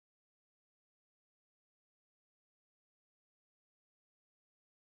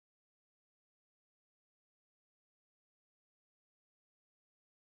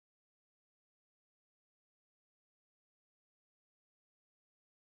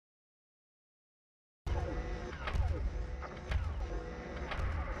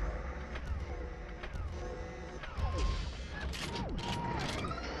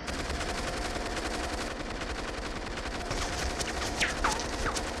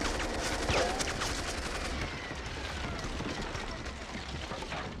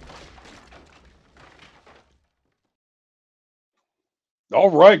All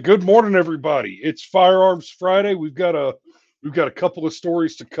right. Good morning, everybody. It's Firearms Friday. We've got a couple of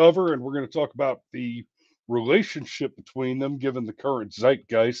stories to cover, and we're going to talk about the relationship between them, given the current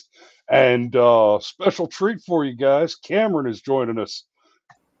zeitgeist. And special treat for you guys. Cameron is joining us,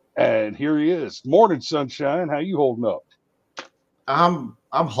 and here he is. Morning, sunshine. How you holding up? I'm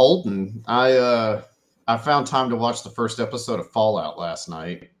holding. I found time to watch the first episode of Fallout last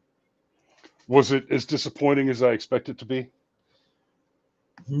night. Was it as disappointing as I expected to be?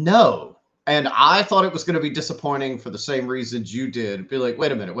 No. And I thought it was going to be disappointing for the same reasons you did. Be like,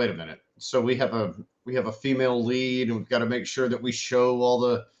 wait a minute. So we have a female lead, and we've got to make sure that we show all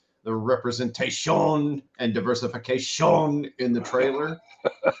the representation and diversification in the trailer.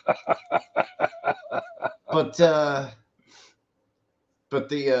 But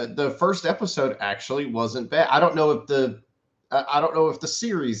the first episode actually wasn't bad. I don't know if the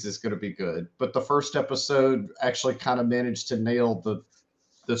series is going to be good, but the first episode actually kind of managed to nail the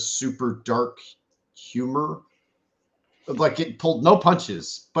super dark humor. Like, it pulled no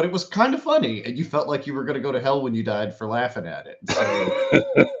punches, but it was kind of funny, and you felt like you were going to go to hell when you died for laughing at it.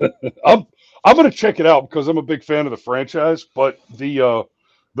 So I'm I'm going to check it out because I'm a big fan of the franchise. But the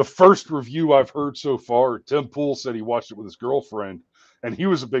first review I've heard so far, Tim Pool said he watched it with his girlfriend, and he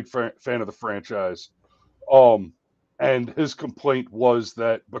was a big fan of the franchise. Um, and his complaint was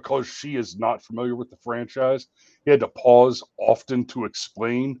that because she is not familiar with the franchise, he had to pause often to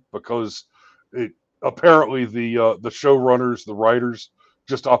explain because it apparently the showrunners, the writers,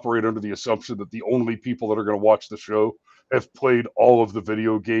 just operate under the assumption that the only people that are going to watch the show have played all of the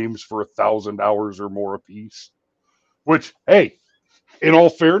video games for 1,000 hours or more apiece. Which, hey, in all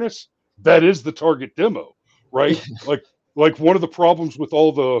fairness, that is the target demo, right? Like one of the problems with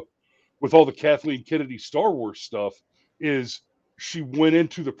all the Kathleen Kennedy Star Wars stuff is she went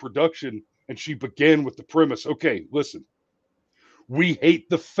into the production and she began with the premise, okay, listen, we hate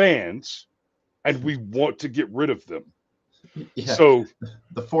the fans and we want to get rid of them. yeah, So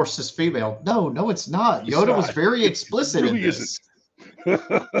the Force is female. No, no, it's not. it's Yoda was not. very It explicit in really isn't.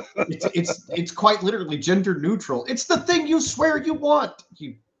 this. It's quite literally gender neutral. It's the thing you swear you want,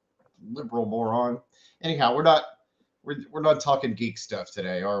 you liberal moron. Anyhow, we're not talking geek stuff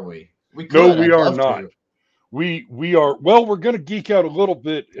today, are we? We No, could. we I'd are love not. to. We are, well, we're going to geek out a little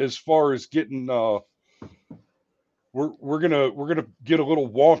bit as far as getting we're gonna get a little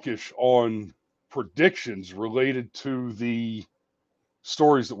wonkish on predictions related to the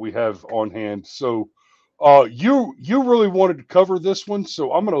stories that we have on hand. So you really wanted to cover this one,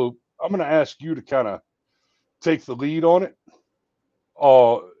 so I'm gonna ask you to kind of take the lead on it.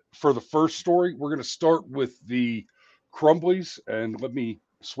 Uh for the first story, we're gonna start with the Crumbleys, and let me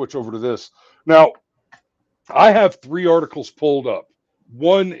switch over to this. Now, I have three articles pulled up.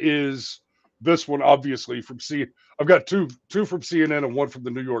 One is this one, obviously from C. I've got two from CNN and one from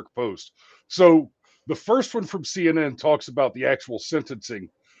the New York Post. So the first one from CNN talks about the actual sentencing.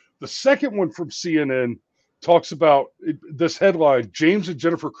 The second one from CNN talks about this headline: James and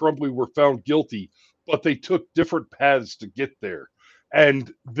Jennifer Crumbley were found guilty, but they took different paths to get there.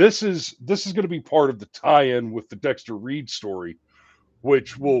 And this is going to be part of the tie-in with the Dexter Reed story,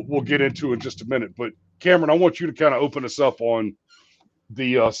 which we'll get into in just a minute. But Cameron, I want you to kind of open us up on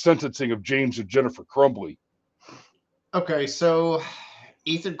the sentencing of James and Jennifer Crumbley. Okay, so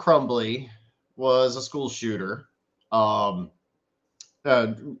Ethan Crumbley was a school shooter. Um,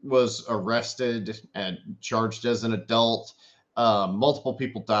 was arrested and charged as an adult. Multiple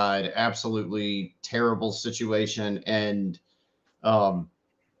people died. Absolutely terrible situation, and um,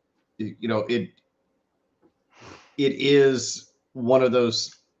 it is one of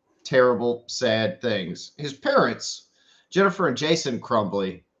those terrible, sad things. His parents, Jennifer and Jason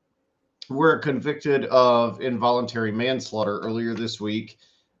Crumbley, were convicted of involuntary manslaughter earlier this week,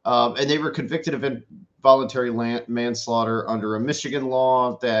 and they were convicted of involuntary manslaughter under a Michigan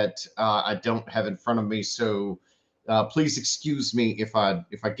law that I don't have in front of me. So please excuse me if I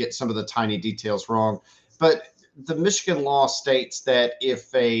get some of the tiny details wrong. But the Michigan law states that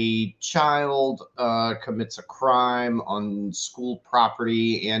if a child commits a crime on school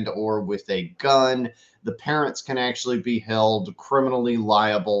property and or with a gun, the parents can actually be held criminally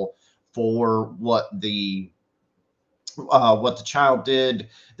liable for what the child did.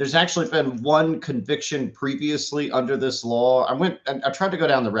 There's actually been one conviction previously under this law. I tried to go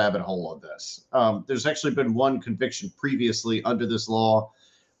down the rabbit hole of this. There's actually been one conviction previously under this law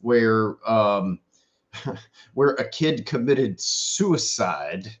where where a kid committed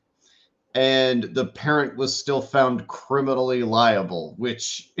suicide and the parent was still found criminally liable,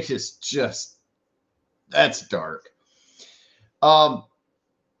 which is just, that's dark. Um,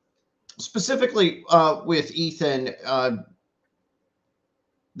 Specifically with Ethan,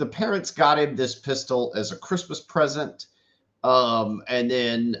 the parents got him this pistol as a Christmas present, and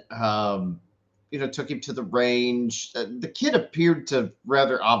then took him to the range. The kid appeared to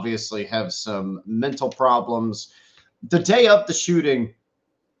rather obviously have some mental problems. The day of the shooting,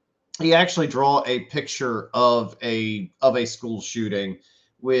 he actually draw a picture of a school shooting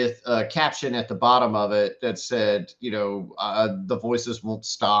with a caption at the bottom of it that said, the voices won't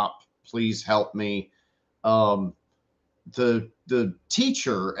stop. Please help me. The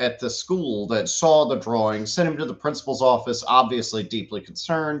teacher at the school that saw the drawing sent him to the principal's office, obviously deeply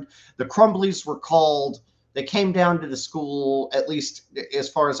concerned. The Crumbleys were called. They came down to the school, at least as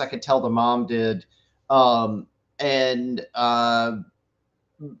far as I could tell, the mom did. And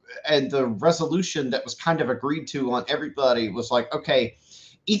the resolution that was kind of agreed to on everybody was like, okay,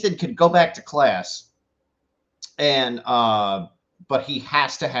 Ethan could go back to class, and but he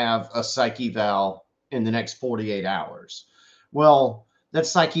has to have a psych eval in the next 48 hours. Well, that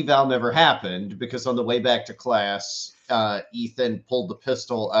psych eval never happened, because on the way back to class, Ethan pulled the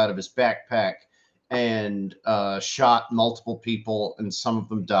pistol out of his backpack and shot multiple people, and some of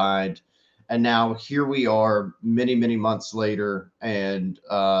them died. And now here we are many, many months later, and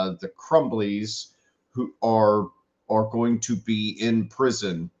the Crumbleys, who are going to be in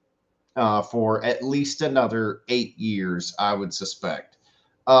prison for at least another 8 years, I would suspect.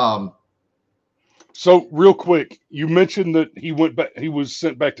 So real quick, you mentioned that he went back, he was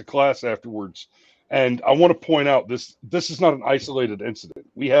sent back to class afterwards. And I want to point out this is not an isolated incident.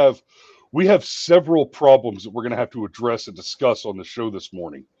 We have several problems that we're going to have to address and discuss on the show this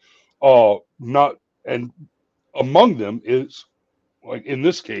morning. Not and among them is, like in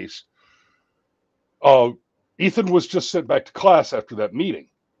this case, Ethan was just sent back to class after that meeting.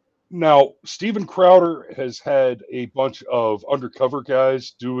 Now, Steven Crowder has had a bunch of undercover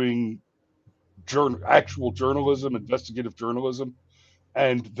guys doing actual journalism, investigative journalism,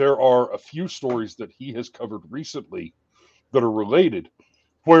 and there are a few stories that he has covered recently that are related,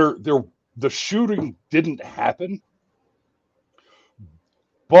 where the shooting didn't happen,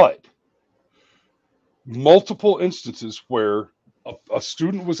 but multiple instances where a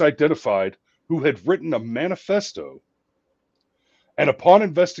student was identified who had written a manifesto, and upon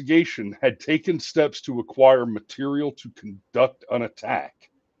investigation had taken steps to acquire material to conduct an attack.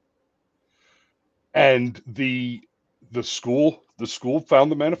 And the school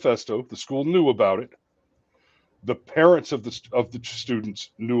found the manifesto. The school knew about it. The parents of the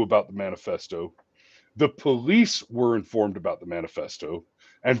students knew about the manifesto. The police were informed about the manifesto,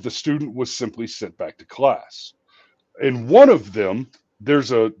 and the student was simply sent back to class. In one of them,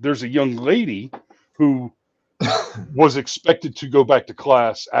 there's a young lady who was expected to go back to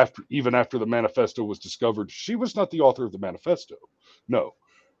class even after the manifesto was discovered. She was not the author of the manifesto. No,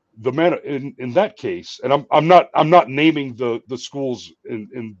 in that case, and I'm not naming the schools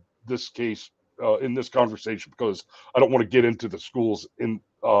in this case, in this conversation, because I don't want to get into the schools in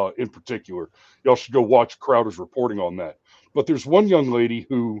particular. Y'all should go watch Crowder's reporting on that. But there's one young lady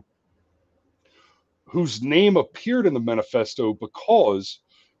whose name appeared in the manifesto because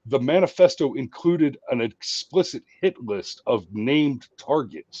the manifesto included an explicit hit list of named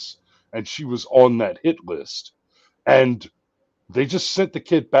targets, and she was on that hit list. And they just sent the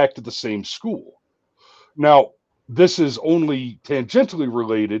kid back to the same school. Now, this is only tangentially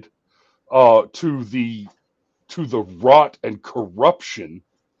related to the rot and corruption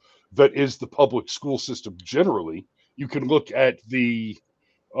that is the public school system generally. You can look at the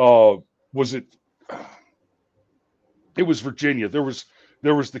it was Virginia. There was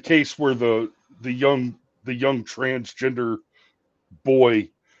the case where the young transgender boy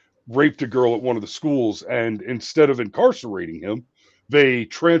raped a girl at one of the schools, and instead of incarcerating him, they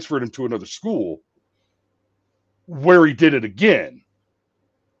transferred him to another school where he did it again,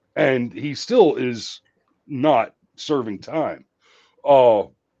 and he still is not serving time.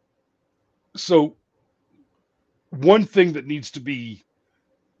 So one thing that needs to be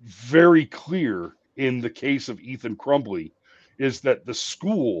very clear in the case of Ethan Crumbley is that the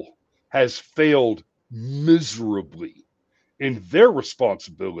school has failed miserably in their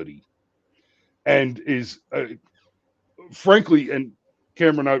responsibility, and is frankly, and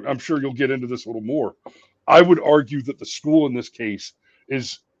Cameron, I'm sure you'll get into this a little more, I would argue that the school in this case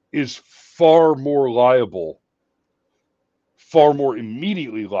is far more liable, far more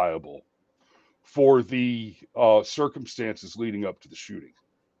immediately liable for the circumstances leading up to the shooting.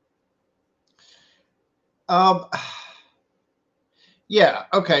 Yeah.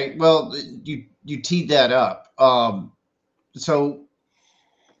 Okay. Well, you teed that up. So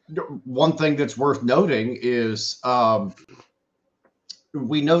one thing that's worth noting is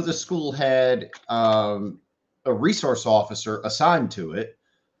we know the school had a resource officer assigned to it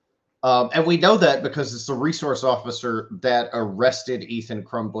And we know that because it's the resource officer that arrested Ethan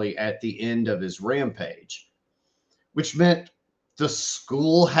Crumbley at the end of his rampage, which meant the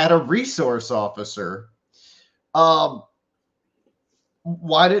school had a resource officer. Why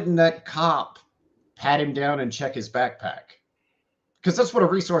didn't that cop pat him down and check his backpack? Because that's what a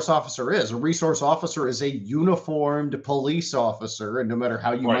resource officer is. A resource officer is a uniformed police officer, and no matter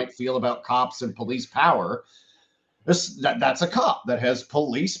how you Right. might feel about cops and police power, that's a cop that has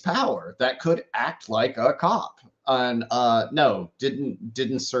police power that could act like a cop. And no,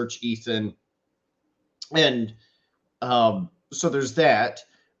 didn't search Ethan, and so there's that.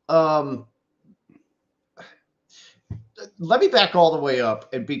 Let me back all the way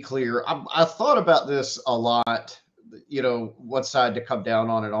up and be clear. I thought about this a lot, what side to come down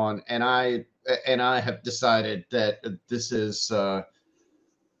on, and I have decided that this is a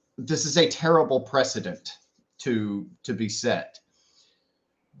terrible precedent to be set.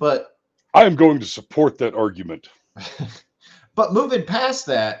 But I am going to support that argument. but moving past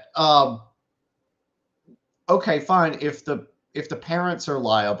that, okay, fine. If the parents are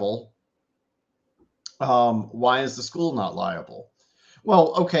liable, why is the school not liable?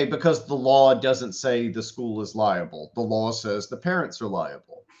 Well, okay, because the law doesn't say the school is liable. The law says the parents are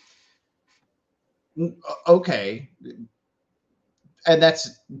liable. Okay, and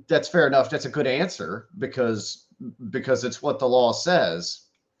that's fair enough. That's a good answer because it's what the law says.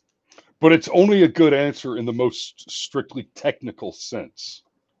 But it's only a good answer in the most strictly technical sense.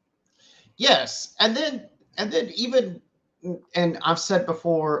 Yes, and then even, and I've said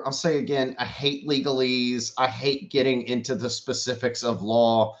before, I'll say again, I hate legalese. I hate getting into the specifics of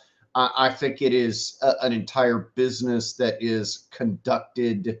law. I think it is an entire business that is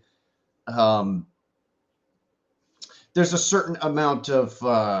conducted. There's a certain amount of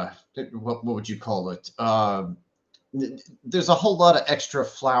what would you call it? There's a whole lot of extra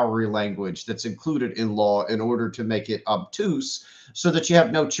flowery language that's included in law in order to make it obtuse, so that you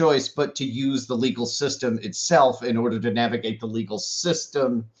have no choice but to use the legal system itself in order to navigate the legal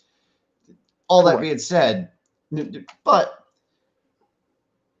system. All Correct. that being said, but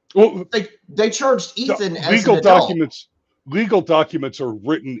well, they charged Ethan as legal an adult. legal documents are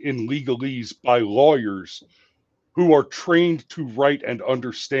written in legalese by lawyers who are trained to write and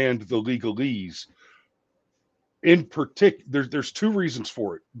understand the legalese. In particular, there's two reasons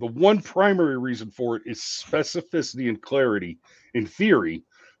for it. The one primary reason for it is specificity and clarity in theory,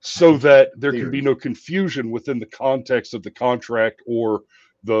 so that there can be no confusion within the context of the contract or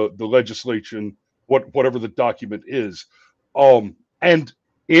the legislation, whatever the document is. And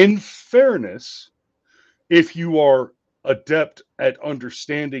in fairness, if you are adept at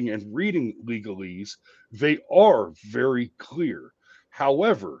understanding and reading legalese, they are very clear.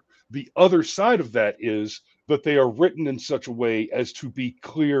 However, the other side of that is that they are written in such a way as to be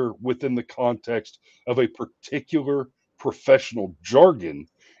clear within the context of a particular professional jargon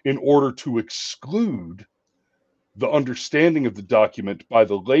in order to exclude the understanding of the document by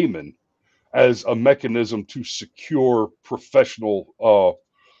the layman as a mechanism to secure professional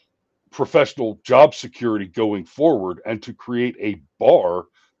job security going forward, and to create a bar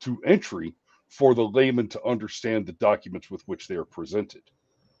to entry for the layman to understand the documents with which they are presented.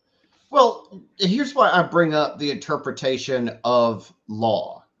 Well, here's why I bring up the interpretation of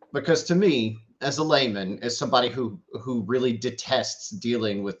law, because to me, as a layman, as somebody who really detests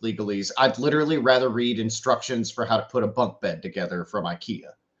dealing with legalese, I'd literally rather read instructions for how to put a bunk bed together from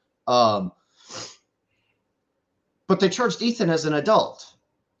IKEA. But they charged Ethan as an adult.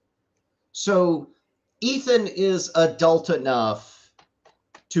 So Ethan is adult enough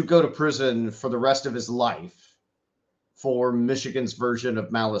to go to prison for the rest of his life for Michigan's version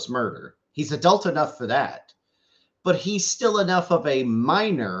of malice murder. He's adult enough for that, but he's still enough of a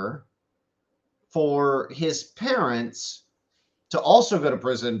minor for his parents to also go to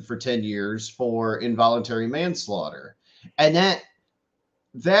prison for 10 years for involuntary manslaughter. And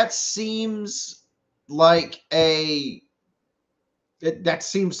that seems like a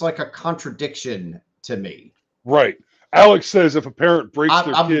contradiction to me. Right. Alex says if a parent breaks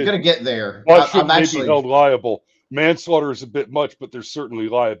their I'm kid, going to get there. why shouldn't I'm they actually be held liable? Manslaughter is a bit much, but there's certainly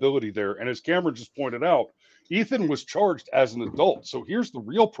liability there. And as Cameron just pointed out, Ethan was charged as an adult. So here's the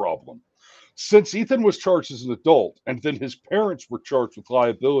real problem. Since Ethan was charged as an adult, and then his parents were charged with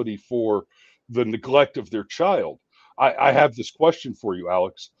liability for the neglect of their child, I have this question for you,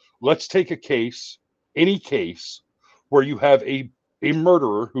 Alex. Let's take a case, any case, where you have a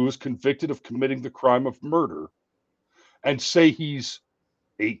murderer who is convicted of committing the crime of murder, and say he's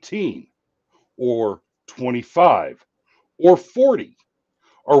 18 or 25 or 40.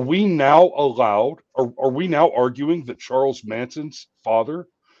 Are we now arguing that Charles Manson's father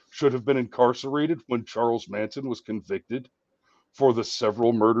should have been incarcerated when Charles Manson was convicted for the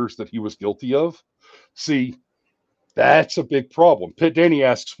several murders that he was guilty of. See, that's a big problem. Pitt Danny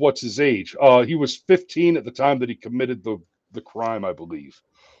asks, "What's his age?" He was 15 at the time that he committed the crime, I believe.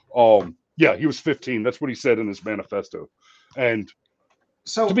 Yeah, he was 15. That's what he said in his manifesto. And to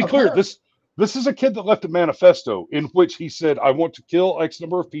So be clear, apparently, this is a kid that left a manifesto in which he said, "I want to kill X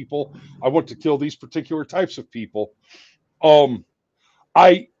number of people. I want to kill these particular types of people." Um,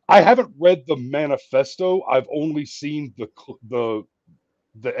 I haven't read the manifesto. I've only seen the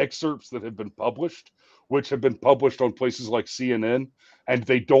excerpts that have been published, which have been published on places like CNN, and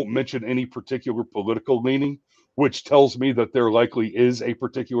they don't mention any particular political leaning, which tells me that there likely is a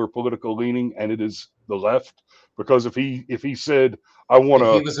particular political leaning, and it is the left. Because if he said, "I want if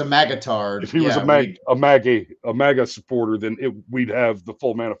he to," was a magatard, if he was yeah, we a MAGA supporter, then we'd have the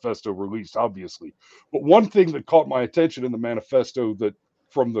full manifesto released, obviously. But one thing that caught my attention in the manifesto that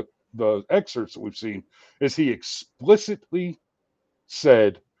from the excerpts that we've seen is he explicitly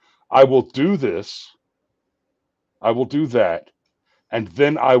said, "I will do this, I will do that, and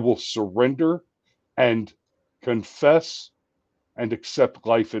then I will surrender and confess and accept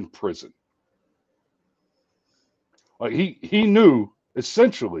life in prison." Like he knew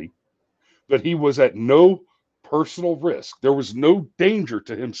essentially that he was at no personal risk. There was no danger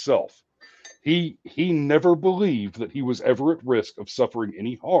to himself. He never believed that he was ever at risk of suffering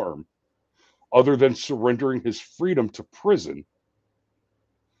any harm other than surrendering his freedom to prison.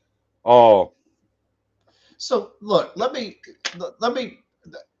 Oh, So look, let me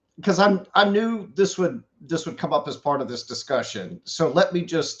because I knew this would come up as part of this discussion. So let me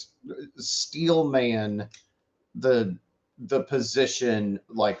just steel man the the position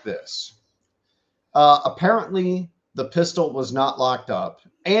like this. Apparently, the pistol was not locked up,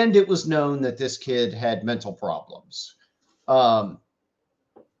 and it was known that this kid had mental problems. Um,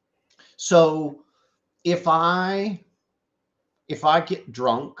 so if I get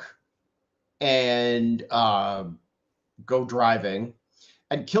drunk and go driving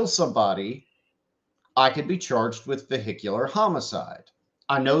and kill somebody, I could be charged with vehicular homicide.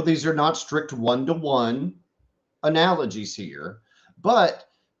 I know these are not strict one-to-one analogies here, but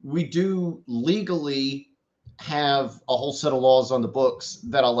we do legally have a whole set of laws on the books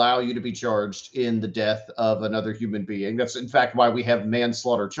that allow you to be charged in the death of another human being. That's in fact why we have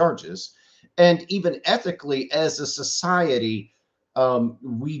manslaughter charges. And even ethically, as a society,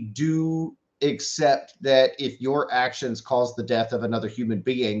 we do accept that if your actions cause the death of another human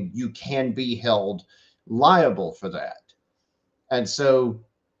being, you can be held liable for that. And so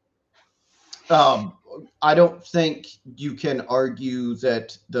um, I don't think you can argue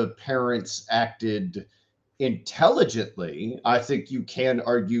that the parents acted intelligently. I think you can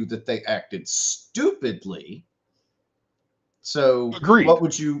argue that they acted stupidly. So agreed. what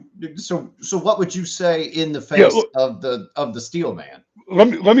would you say in the Yeah, face of the steel man?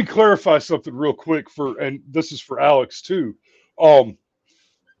 let me clarify something real quick and this is for Alex too. Um,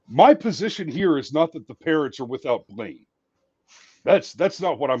 my position here is not that the parents are without blame. That's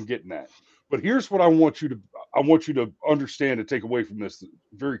not what I'm getting at. But here's what I want you to understand and take away from this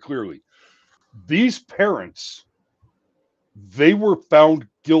very clearly. These parents, they were found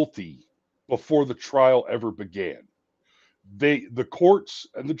guilty before the trial ever began. The courts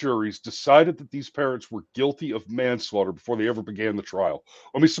and the juries decided that these parents were guilty of manslaughter before they ever began the trial.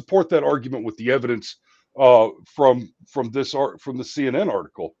 Let me support that argument with the evidence from the CNN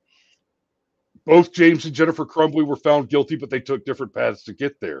article. Both James and Jennifer Crumbley were found guilty, but they took different paths to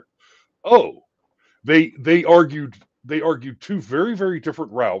get there. Oh, they argued two very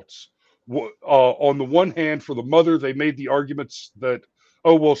different routes. On the one hand, for the mother, they made the arguments that,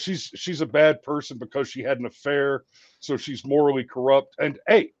 oh well, she's a bad person because she had an affair, so she's morally corrupt. And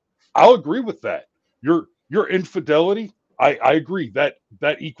hey, I'll agree with that. Your infidelity, I agree that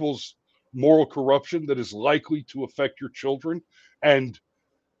equals moral corruption that is likely to affect your children, and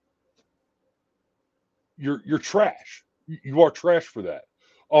you're trash. You are trash for that.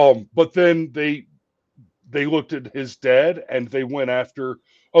 But then they looked at his dad and they went after,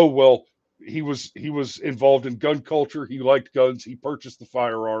 oh well, he was involved in gun culture, he liked guns, he purchased the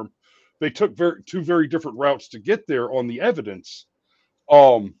firearm. They took two very different routes to get there on the evidence,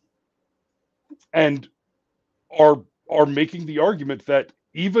 um and are making the argument that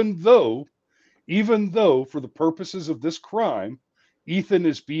even though for the purposes of this crime Ethan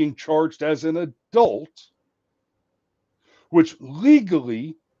is being charged as an adult, which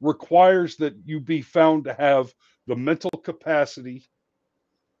legally requires that you be found to have the mental capacity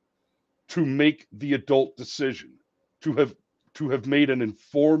to make the adult decision, to have made an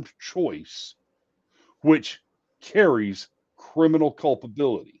informed choice, which carries criminal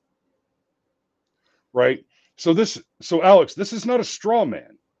culpability. right? So Alex, this is not a straw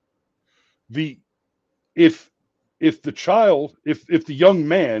man. The if if the child, if the young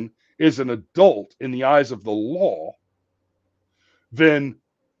man is an adult in the eyes of the law, then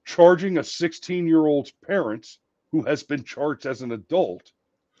charging a 16-year-old's parents who has been charged as an adult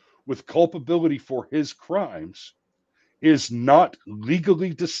with culpability for his crimes is not legally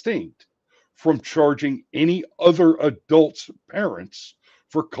distinct from charging any other adult's parents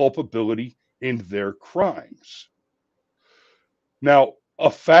for culpability in their crimes. Now, a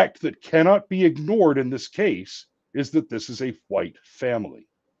fact that cannot be ignored in this case is that this is a white family.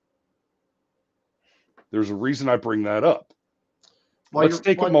 There's a reason I bring that up. Let's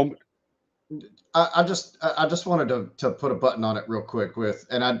take a moment. I just wanted to put a button on it real quick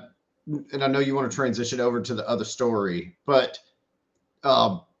and I know you want to transition over to the other story, but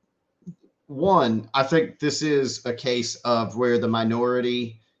one, I think this is a case of where the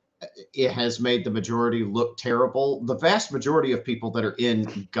minority, it has made the majority look terrible. The vast majority of people that are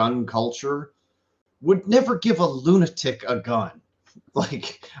in gun culture would never give a lunatic a gun.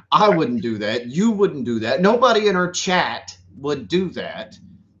 Like, I wouldn't do that. You wouldn't do that. Nobody in our chat would do that.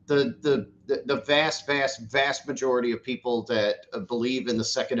 The vast majority of people that believe in the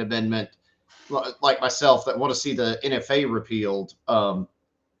Second Amendment, like myself, that want to see the NFA repealed,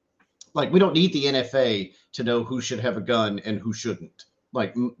 like, we don't need the NFA to know who should have a gun and who shouldn't.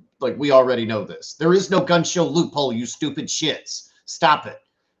 Like we already know this. There is no gun show loophole, you stupid shits. Stop it.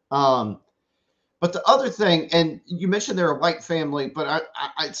 But the other thing, and you mentioned they're a white family, but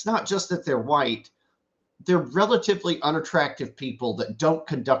it's not just that they're white. They're relatively unattractive people that don't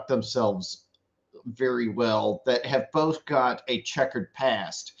conduct themselves very well, that have both got a checkered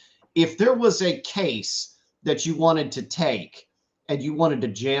past. If there was a case that you wanted to take and you wanted to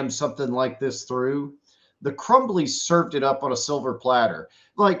jam something like this through, the Crumbleys served it up on a silver platter.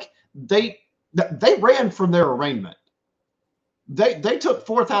 Like, they ran from their arraignment. They took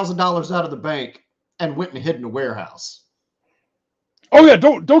 $4,000 out of the bank and went and hid in a warehouse. Oh yeah,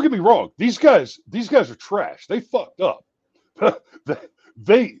 don't get me wrong. These guys are trash. They fucked up.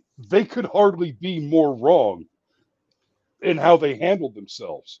 they could hardly be more wrong in how they handled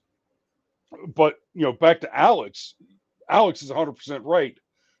themselves. But back to Alex. Alex is 100% right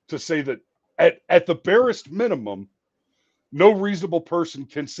to say that at the barest minimum, no reasonable person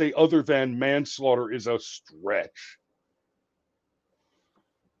can say other than manslaughter is a stretch.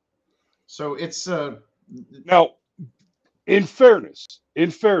 So it's now, in fairness,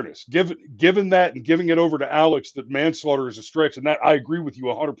 given that and giving it over to Alex that manslaughter is a stretch, and that I agree with you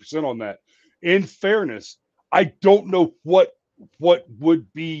 100% on that. In fairness, I don't know what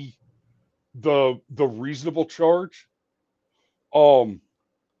would be the reasonable charge. And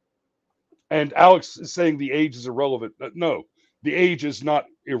Alex is saying the age is irrelevant. No, the age is not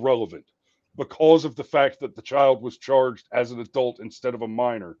irrelevant because of the fact that the child was charged as an adult instead of a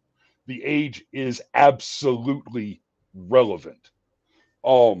minor. The age is absolutely relevant.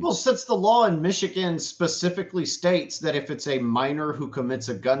 Well, since the law in Michigan specifically states that if it's a minor who commits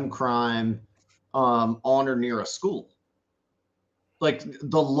a gun crime on or near a school, like,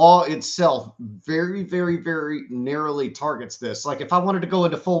 the law itself very, very, very narrowly targets this. Like, if I wanted to go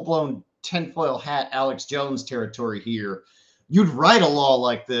into full-blown tinfoil hat Alex Jones territory here, you'd write a law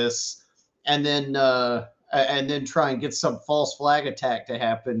like this and then try and get some false flag attack to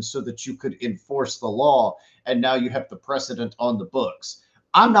happen so that you could enforce the law, and now you have the precedent on the books.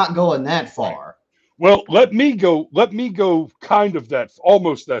 I'm not going that far. Well, let me go kind of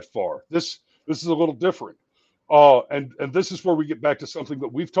almost that far. This is a little different. And this is where we get back to something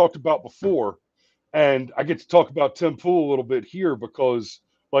that we've talked about before. And I get to talk about Tim Pool a little bit here because,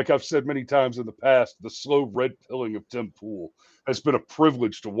 like I've said many times in the past, the slow red pilling of Tim Pool has been a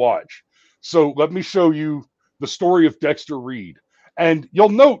privilege to watch. So let me show you the story of DexterReed. And you'll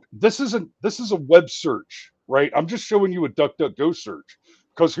note this is a web search, right? I'm just showing you a DuckDuckGo search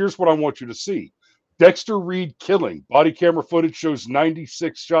because here's what I want you to see. DexterReed killing. Body camera footage shows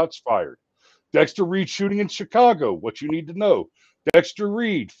 96 shots fired. DexterReed shooting in Chicago. What you need to know.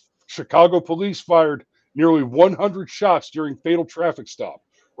 DexterReed. Chicago police fired nearly 100 shots during fatal traffic stop.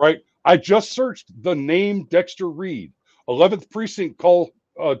 Right? I just searched the name DexterReed. 11th Precinct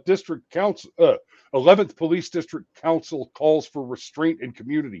District Council. 11th Police District Council calls for restraint in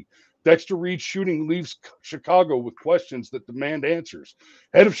community. DexterReed shooting leaves Chicago with questions that demand answers.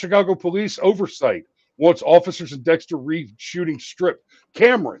 Head of Chicago Police Oversight wants officers in DexterReed shooting stripped.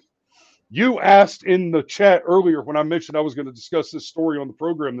 Cameron, you asked in the chat earlier when I mentioned I was going to discuss this story on the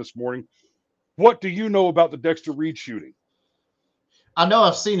program this morning, what do you know about the DexterReed shooting? I know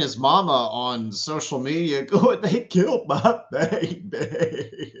I've seen his mama on social media going, they killed my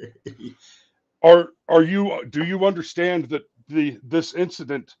baby. do you understand that this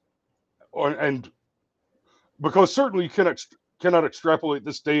incident, and because certainly you cannot extrapolate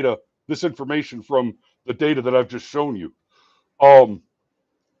this information from the data that I've just shown you.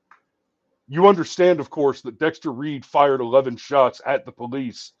 You understand, of course, that DexterReed fired 11 shots at the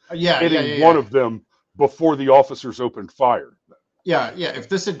police, hitting one of them before the officers opened fire. Yeah. If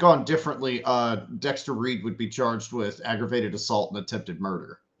this had gone differently, DexterReed would be charged with aggravated assault and attempted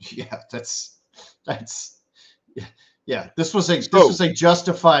murder. Yeah, that's yeah. This was a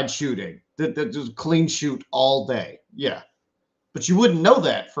justified shooting. That was a clean shoot all day. Yeah, but you wouldn't know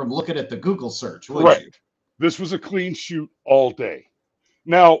that from looking at the Google search, would you? This was a clean shoot all day.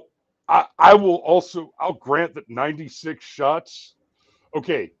 Now, I'll grant that 96 shots.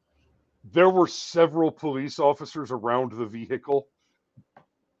 Okay, there were several police officers around the vehicle,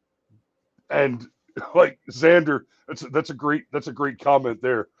 and like Xander, that's a great comment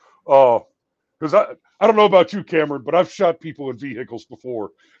there. Because I don't know about you, Cameron, but I've shot people in vehicles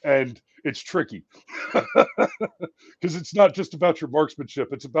before, and it's tricky because it's not just about your marksmanship;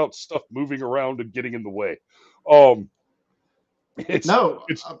 it's about stuff moving around and getting in the way.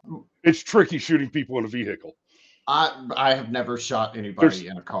 It's tricky shooting people in a vehicle. I have never shot anybody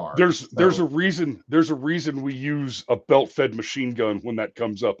in a car. There's a reason we use a belt-fed machine gun when that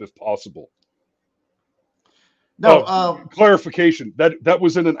comes up, if possible. No, clarification that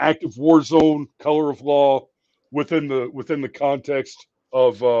was in an active war zone, color of law, within the context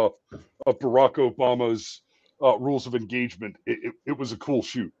of Barack Obama's rules of engagement. It was a cool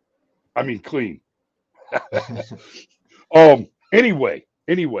shoot. I mean, clean. Anyway,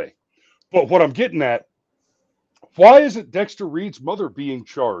 but what I'm getting at, why isn't DexterReed's mother being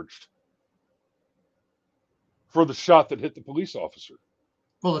charged for the shot that hit the police officer?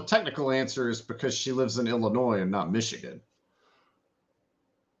 Well, the technical answer is because she lives in Illinois and not Michigan.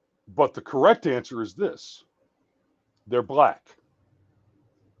 But the correct answer is this: they're black.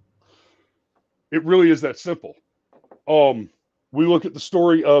 It really is that simple. We look at the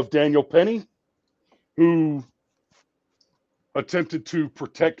story of Daniel Penny, who attempted to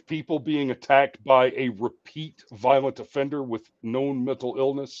protect people being attacked by a repeat violent offender with known mental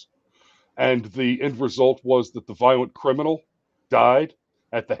illness. And the end result was that the violent criminal died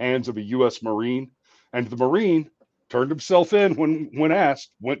at the hands of a U.S. Marine. And the Marine turned himself in when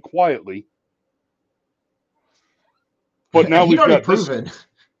asked, went quietly. But now we've got proven.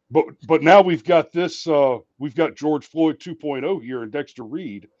 But now we've got this. We've got George Floyd 2.0 here in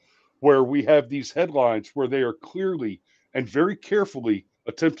DexterReed, where we have these headlines where they are clearly and very carefully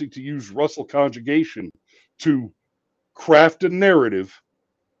attempting to use Russell conjugation to craft a narrative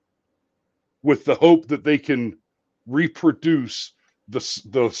with the hope that they can reproduce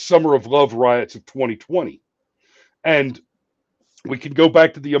the Summer of Love riots of 2020. And we can go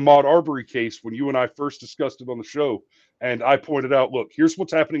back to the Ahmaud Arbery case when you and I first discussed it on the show. And I pointed out, look, here's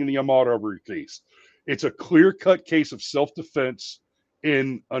what's happening in the Ahmaud Arbery case. It's a clear-cut case of self-defense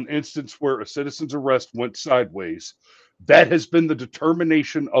in an instance where a citizen's arrest went sideways. That has been the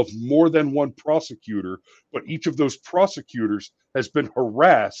determination of more than one prosecutor, but each of those prosecutors has been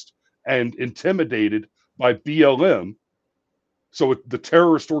harassed and intimidated by BLM. So the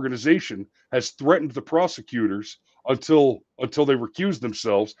terrorist organization has threatened the prosecutors until they recused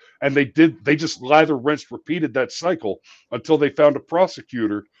themselves, and they just lather, rinsed, repeated that cycle until they found a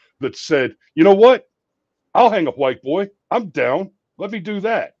prosecutor that said, you know what, I'll hang a white boy, I'm down, let me do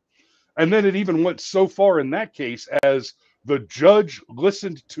that. And then it even went so far in that case as the judge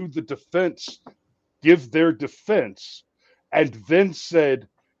listened to the defense give their defense and then said,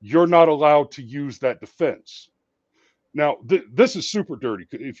 you're not allowed to use that defense. Now, this is super dirty.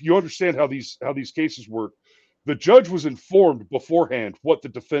 If you understand how these cases work, the judge was informed beforehand what the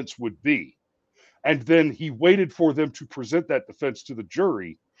defense would be. And then he waited for them to present that defense to the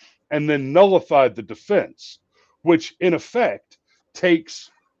jury and then nullified the defense, which in effect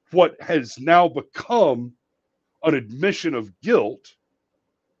takes what has now become an admission of guilt.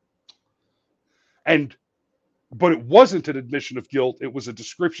 But it wasn't an admission of guilt. It was a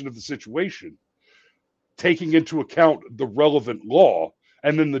description of the situation, taking into account the relevant law.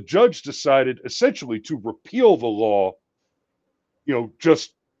 And then the judge decided essentially to repeal the law,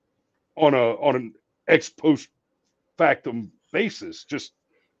 just on an ex post factum basis. Just,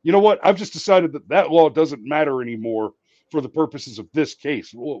 you know what? I've just decided that law doesn't matter anymore for the purposes of this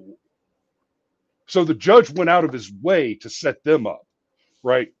case. So the judge went out of his way to set them up,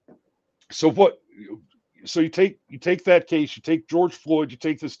 right? So you take that case, you take George Floyd, you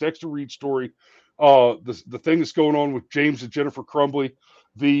take this DexterReed story, the thing that's going on with James and Jennifer Crumbley.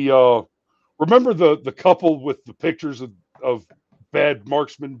 Remember the couple with the pictures of bad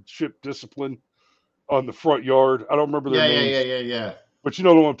marksmanship discipline on the front yard. I don't remember their names, Yeah. but you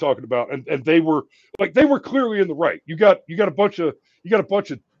know what I'm talking about. And they were clearly in the right. You got a bunch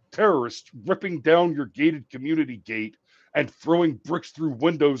of terrorists ripping down your gated community gate and throwing bricks through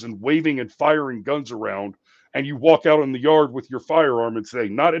windows and waving and firing guns around. And you walk out in the yard with your firearm and say,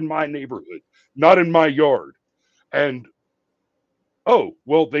 "Not in my neighborhood, not in my yard." And oh,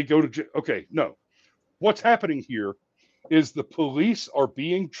 well, they go to jail. Okay, no. What's happening here is the police are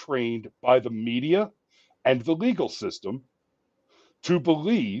being trained by the media and the legal system to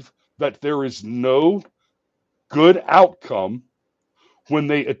believe that there is no good outcome when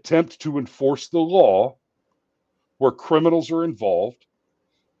they attempt to enforce the law where criminals are involved,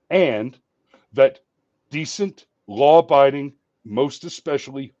 and that decent, law abiding, most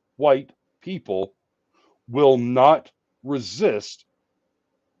especially white people, will not resist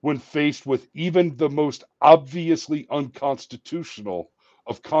when faced with even the most obviously unconstitutional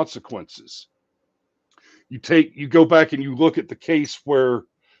of consequences. You go back and you look at the case where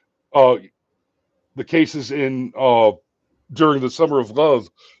uh, the cases in during the Summer of Love,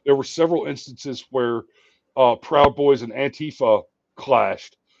 there were several instances where Proud Boys and Antifa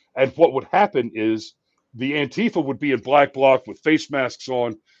clashed, and what would happen is the Antifa would be in black bloc with face masks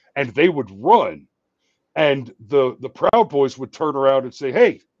on, and they would run, and the Proud Boys would turn around and say,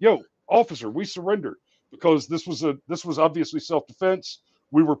 "Hey, yo, officer, we surrender because this was obviously self-defense.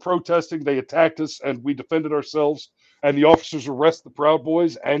 We were protesting. They attacked us, and we defended ourselves." And the officers arrest the Proud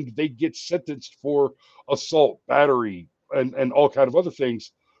Boys, and they get sentenced for assault, battery, and all kind of other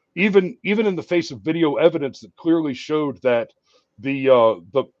things. Even in the face of video evidence that clearly showed that the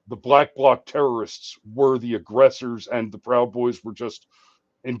Black Bloc terrorists were the aggressors, and the Proud Boys were just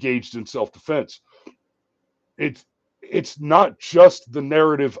engaged in self-defense. It's not just the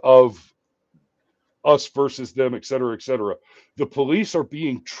narrative of us versus them, et cetera, et cetera. The police are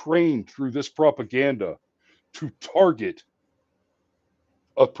being trained through this propaganda to target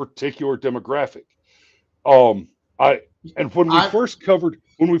a particular demographic. Um, I and when we I first covered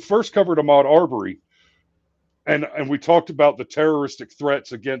Ahmaud Arbery, and we talked about the terroristic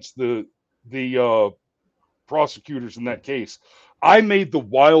threats against the prosecutors in that case, I made the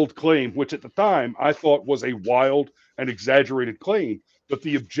wild claim, which at the time I thought was a wild and exaggerated claim, but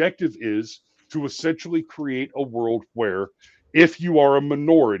the objective is to essentially create a world where if you are a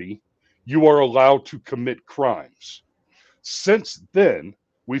minority, you are allowed to commit crimes. Since then,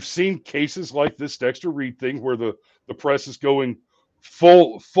 we've seen cases like this DexterReed thing where the press is going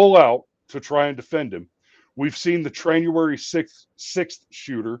full out to try and defend him. We've seen the January 6th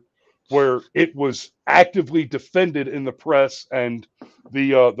shooter where it was actively defended in the press and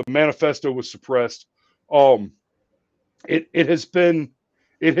the manifesto was suppressed. Um, it has been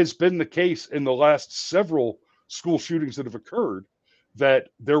the case in the last several school shootings that have occurred that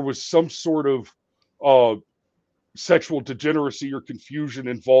there was some sort of uh, sexual degeneracy or confusion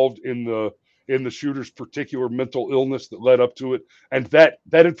involved in the shooter's particular mental illness that led up to it, and that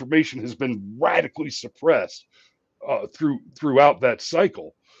information has been radically suppressed throughout that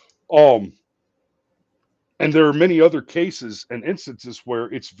cycle. Um, and there are many other cases and instances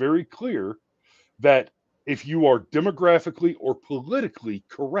where it's very clear that if you are demographically or politically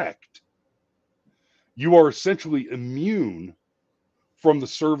correct, you are essentially immune from the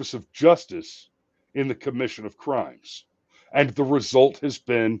service of justice in the commission of crimes. And the result has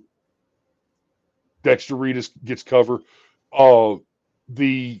been DexterReed gets cover. Uh,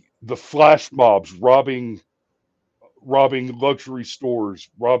 the flash mobs robbing luxury stores,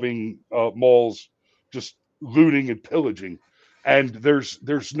 robbing malls, just looting and pillaging, and there's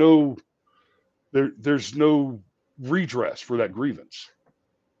no redress for that grievance.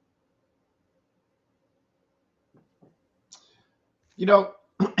 you know,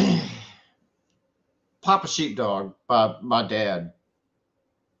 Papa Sheepdog by my dad.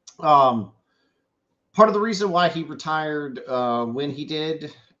 Part of the reason why he retired when he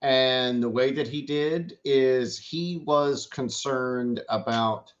did and the way that he did is he was concerned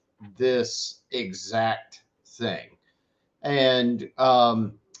about this exact thing. And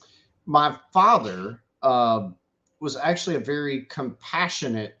my father was actually a very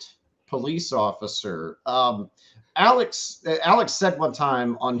compassionate police officer. Alex said one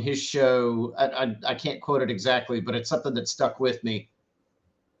time on his show, I can't quote it exactly, but it's something that stuck with me.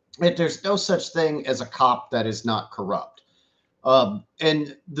 That there's no such thing as a cop that is not corrupt.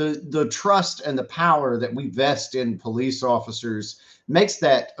 And the trust and the power that we vest in police officers makes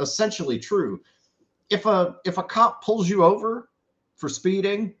that essentially true. If a cop pulls you over for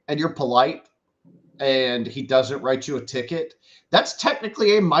speeding and you're polite and he doesn't write you a ticket, that's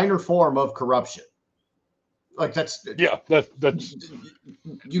technically a minor form of corruption. Like that's that's.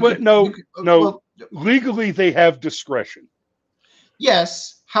 you But could no, well, legally they have discretion.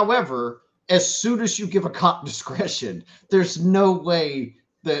 yes. However, as soon as you give a cop discretion, there's no way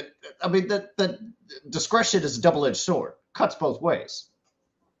that that discretion is a double-edged sword, cuts both ways.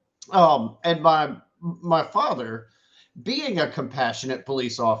 And my father, being a compassionate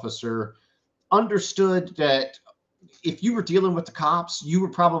police officer, understood that if you were dealing with the cops, you were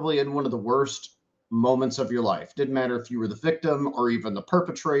probably in one of the worst moments of your life. Didn't matter if you were the victim or even the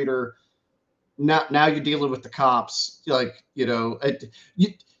perpetrator. Now you're dealing with the cops. Like,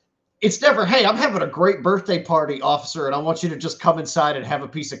 it's never, hey, I'm having a great birthday party, officer, and I want you to just come inside and have a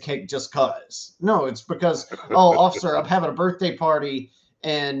piece of cake just cause. No, it's because, oh, officer, I'm having a birthday party,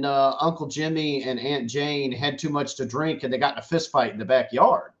 and Uncle Jimmy and Aunt Jane had too much to drink and they got in a fist fight in the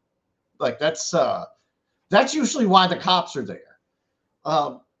backyard. Like that's usually why the cops are there.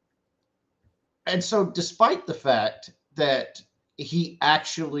 And so despite the fact that he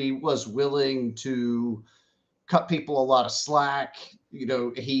actually was willing to cut people a lot of slack,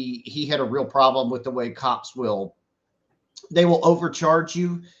 he had a real problem with the way cops they will overcharge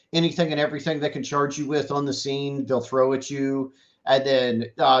you. Anything and everything they can charge you with on the scene, they'll throw at you. And then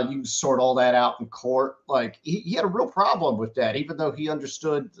you sort all that out in court. Like he had a real problem with that, even though he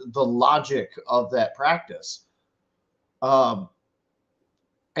understood the logic of that practice. And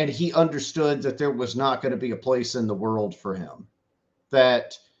he understood that there was not going to be a place in the world for him.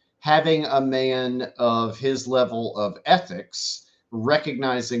 That having a man of his level of ethics,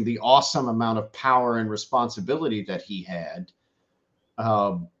 recognizing the awesome amount of power and responsibility that he had,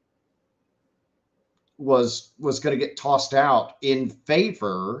 was going to get tossed out in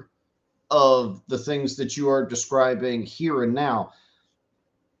favor of the things that you are describing here and now.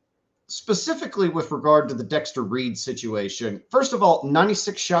 Specifically with regard to the DexterReed situation, first of all,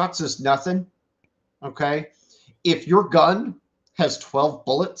 96 shots is nothing. Okay. If your gun has 12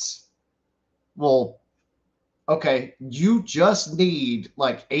 bullets, well, okay, you just need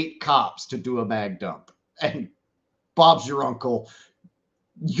like 8 cops to do a mag dump. And Bob's your uncle.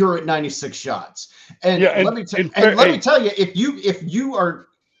 You're at 96 shots. And let me tell you,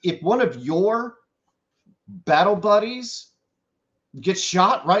 if one of your battle buddies gets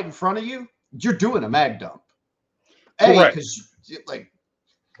shot right in front of you, you're doing a mag dump. Correct.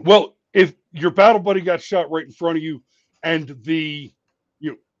 Well, if your battle buddy got shot right in front of you, and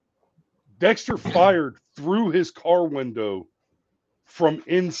Dexter fired through his car window from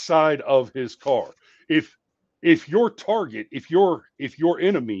inside of his car. If your target, if your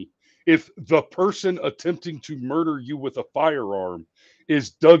enemy, if the person attempting to murder you with a firearm is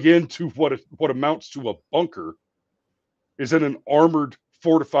dug into what amounts to a bunker, is in an armored,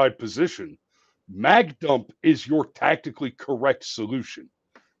 fortified position, mag dump is your tactically correct solution.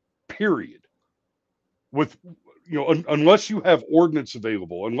 Period. With unless you have ordnance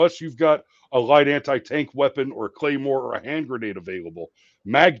available, unless you've got a light anti-tank weapon or a claymore or a hand grenade available,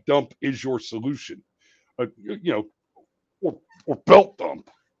 mag dump is your solution. Or belt dump.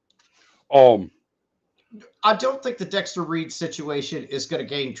 I don't think the DexterReed situation is going to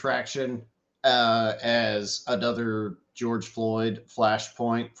gain traction as another George Floyd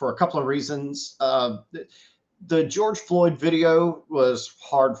flashpoint for a couple of reasons. The George Floyd video was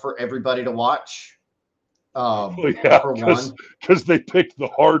hard for everybody to watch. For one, because they picked the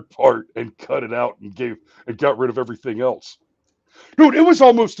hard part and cut it out and got rid of everything else. Dude, it was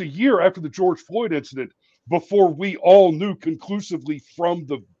almost a year after the George Floyd incident before we all knew conclusively from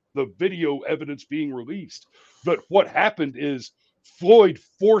the video evidence being released that what happened is Floyd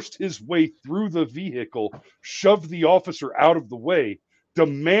forced his way through the vehicle, shoved the officer out of the way,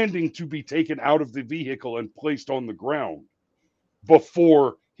 demanding to be taken out of the vehicle and placed on the ground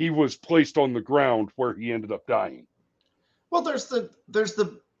before he was placed on the ground, where he ended up dying. Well, there's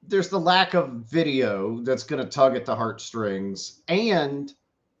the lack of video that's going to tug at the heartstrings, and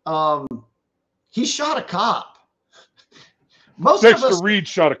he shot a cop. DexterReed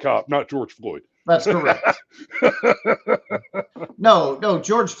shot a cop, not George Floyd. That's correct. No,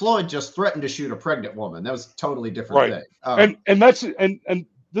 George Floyd just threatened to shoot a pregnant woman. That was a totally different thing. And that's and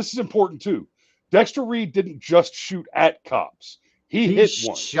this is important too. DexterReed didn't just shoot at cops. He hit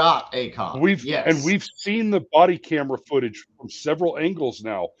one. Shot a cop. We've seen the body camera footage from several angles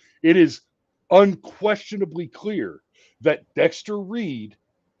now. It is unquestionably clear that DexterReed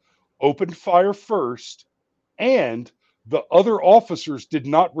opened fire first, and the other officers did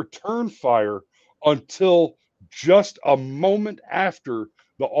not return fire until just a moment after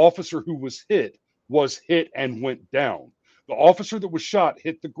the officer who was hit and went down. The officer that was shot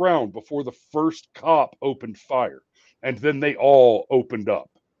hit the ground before the first cop opened fire, and then they all opened up.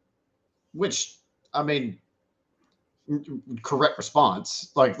 Which, I mean, correct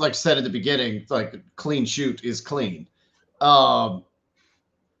response. Like said at the beginning, like clean shoot is clean. But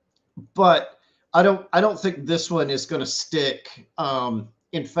I don't think this one is going to stick.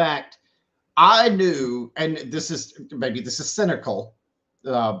 In fact, I knew, and this is cynical,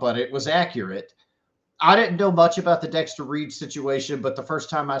 but it was accurate. I didn't know much about the DexterReed situation, but the first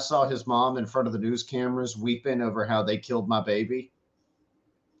time I saw his mom in front of the news cameras weeping over how they killed my baby,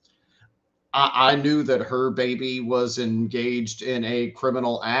 I knew that her baby was engaged in a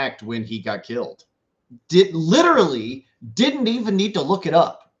criminal act when he got killed. Literally didn't even need to look it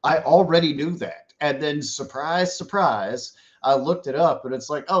up. I already knew that. And then surprise, surprise, I looked it up and it's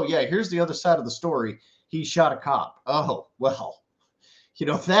like, oh yeah, here's the other side of the story. He shot a cop. Oh, well,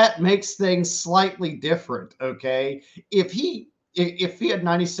 that makes things slightly different. Okay. If he had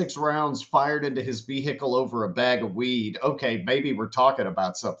 96 rounds fired into his vehicle over a bag of weed, okay, maybe we're talking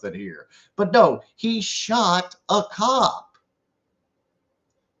about something here. But no, he shot a cop.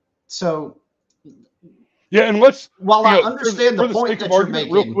 So yeah, and while I understand the point that you're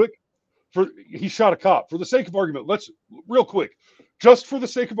making, real quick, he shot a cop. For the sake of argument, let's real quick, just for the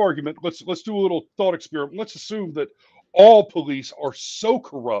sake of argument, let's do a little thought experiment. Let's assume that all police are so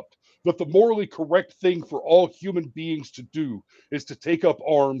corrupt that the morally correct thing for all human beings to do is to take up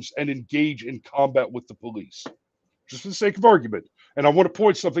arms and engage in combat with the police. Just for the sake of argument. And I want to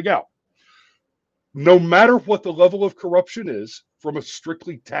point something out. No matter what the level of corruption is, from a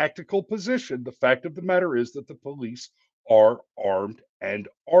strictly tactical position, the fact of the matter is that the police are armed and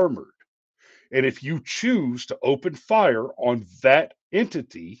armored. And if you choose to open fire on that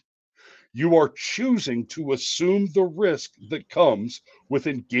entity, you are choosing to assume the risk that comes with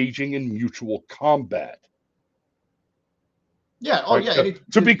engaging in mutual combat. Yeah. Oh, right? yeah.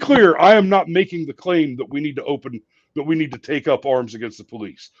 To be clear, I am not making the claim that we need to take up arms against the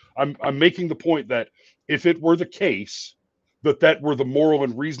police. I'm making the point that if it were the case that were the moral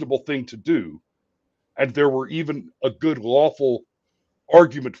and reasonable thing to do, and there were even a good lawful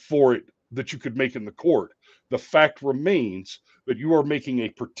argument for it that you could make in the court, the fact remains that you are making a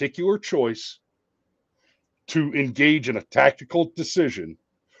particular choice to engage in a tactical decision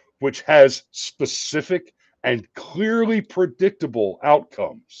which has specific and clearly predictable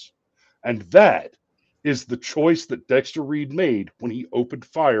outcomes. And that is the choice that DexterReed made when he opened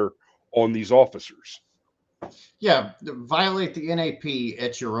fire on these officers. Yeah, violate the NAP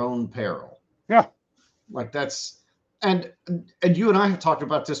at your own peril. Yeah. Like that's, and you and I have talked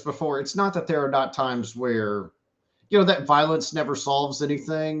about this before. It's not that there are not times where, that violence never solves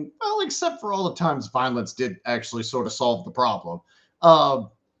anything. Well, except for all the times violence did actually sort of solve the problem.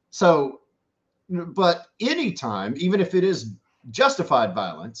 But anytime, even if it is justified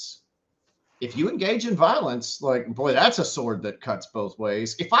violence, if you engage in violence, like, boy, that's a sword that cuts both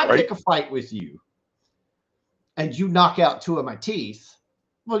ways. If I pick a fight with you and you knock out 2 of my teeth,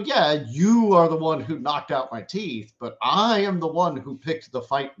 well, yeah, you are the one who knocked out my teeth, but I am the one who picked the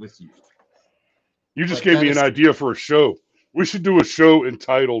fight with you. You just gave me an idea for a show. We should do a show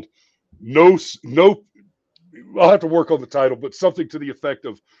entitled No, I'll have to work on the title, but something to the effect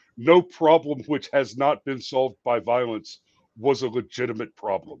of no problem which has not been solved by violence was a legitimate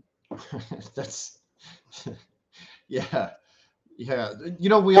problem. That's, yeah. Yeah.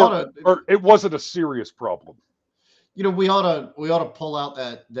 We ought to, or it wasn't a serious problem. We ought to pull out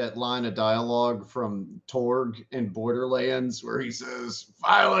that line of dialogue from Torg in Borderlands where he says,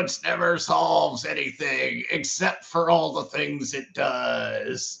 violence never solves anything except for all the things it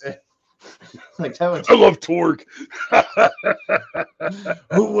does. Like that was, I love Torg.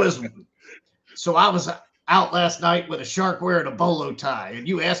 So I was out last night with a shark wearing a bolo tie, and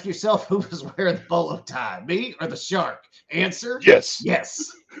you ask yourself who was wearing the bolo tie, me or the shark? Answer: yes.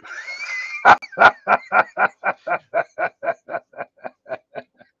 Yes.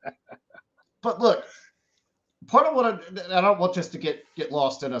 But look, part of what I don't want this to get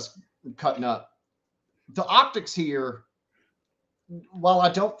lost in us cutting up. The optics here, while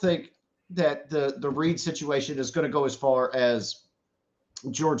I don't think that the Reed situation is going to go as far as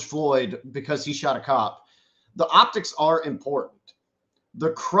George Floyd because he shot a cop, the optics are important.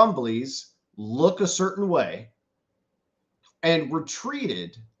 The Crumbleys look a certain way and were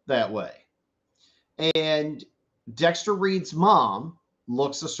treated that way. And DexterReed's mom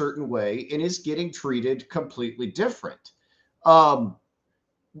looks a certain way and is getting treated completely different. Yeah,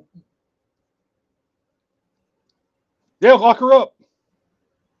 lock her up.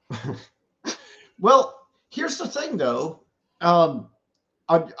 Well, here's the thing, though.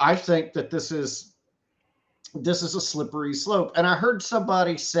 I think that this is a slippery slope. And I heard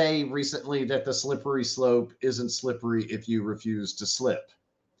somebody say recently that the slippery slope isn't slippery if you refuse to slip.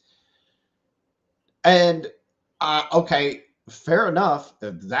 And Okay, fair enough.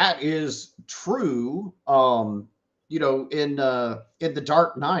 That is true. In the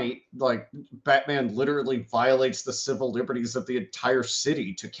Dark Knight, like Batman literally violates the civil liberties of the entire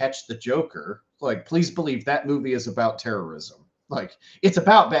city to catch the Joker. Like, please believe that movie is about terrorism. Like, it's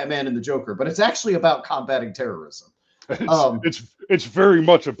about Batman and the Joker, but it's actually about combating terrorism. It's Um, it's it's very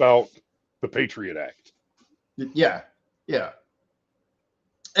much about the Patriot Act. yeah, yeah.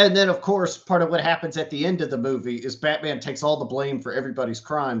 And then, of course, part of what happens at the end of the movie is Batman takes all the blame for everybody's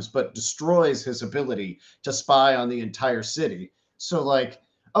crimes, but destroys his ability to spy on the entire city. So, like,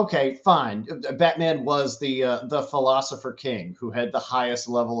 okay, fine. Batman was the philosopher king who had the highest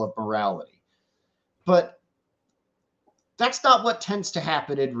level of morality, but that's not what tends to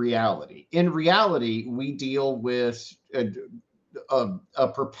happen in reality. In reality, we deal with a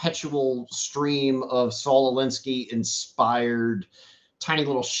perpetual stream of Saul Alinsky inspired tiny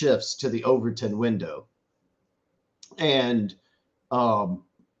little shifts to the Overton window. And um,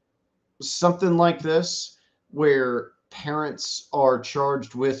 something like this, where parents are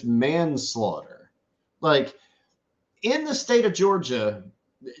charged with manslaughter. Like in the state of Georgia,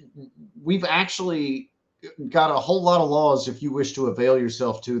 we've actually got a whole lot of laws, if you wish to avail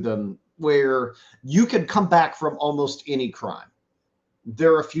yourself to them, where you can come back from almost any crime.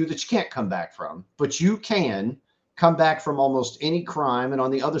 There are a few that you can't come back from, but you can come back from almost any crime. And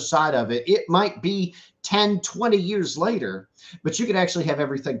on the other side of it, it might be 10, 20 years later, but you could actually have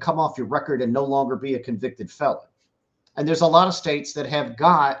everything come off your record and no longer be a convicted felon. And there's a lot of states that have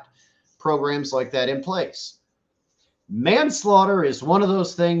got programs like that in place. Manslaughter is one of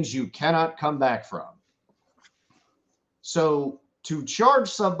those things you cannot come back from. So to charge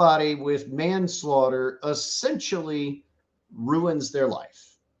somebody with manslaughter essentially ruins their life.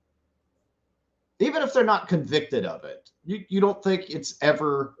 Even if they're not convicted of it, you don't think it's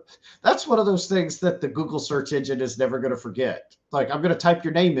ever. That's one of those things that the Google search engine is never going to forget. Like, I'm going to type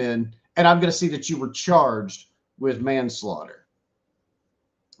your name in and I'm going to see that you were charged with manslaughter.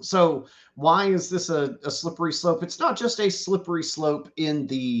 So why is this a slippery slope? It's not just a slippery slope in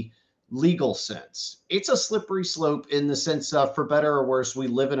the legal sense. It's a slippery slope in the sense of, for better or worse, we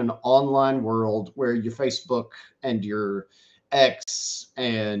live in an online world where your Facebook and your X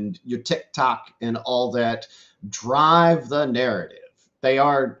and your TikTok and all that drive the narrative. They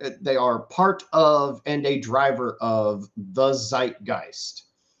are part of and a driver of the zeitgeist.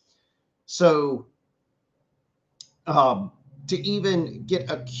 So to even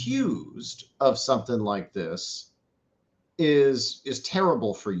get accused of something like this is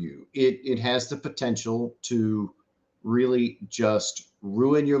terrible for you. It has the potential to really just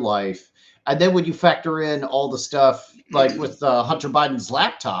ruin your life. And then when you factor in all the stuff like with Hunter Biden's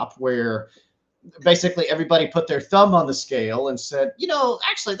laptop, where basically everybody put their thumb on the scale and said,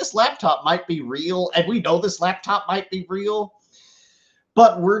 actually this laptop might be real, and we know this laptop might be real,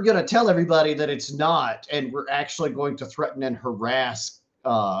 but we're going to tell everybody that it's not, and we're actually going to threaten and harass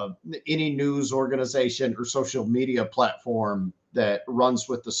any news organization or social media platform that runs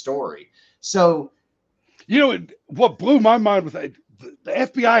with the story. So, what blew my mind was that the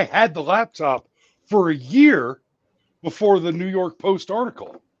FBI had the laptop for a year before the New York Post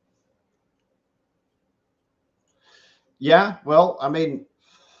article. Yeah, well, I mean,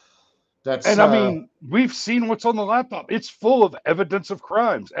 we've seen what's on the laptop. It's full of evidence of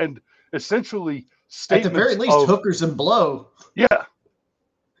crimes and essentially statements at the very least, hookers and blow. Yeah.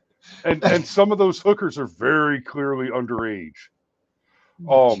 And some of those hookers are very clearly underage.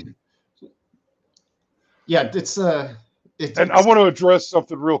 Yeah, it's and I want to address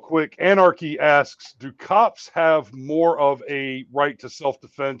something real quick. Anarchy asks, do cops have more of a right to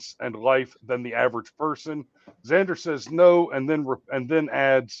self-defense and life than the average person? Xander says no, and then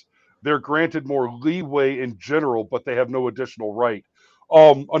adds, they're granted more leeway in general, but they have no additional right.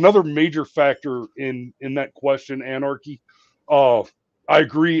 Another major factor in that question, Anarchy, I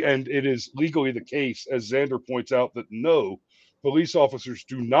agree, and it is legally the case, as Xander points out, that no, police officers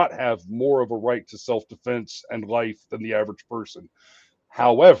do not have more of a right to self-defense and life than the average person.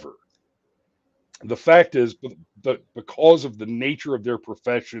 However, the fact is that because of the nature of their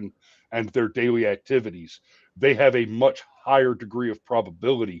profession and their daily activities, they have a much higher degree of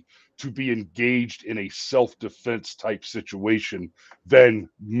probability to be engaged in a self-defense type situation than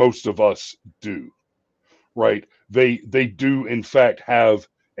most of us do. Right? They do in fact have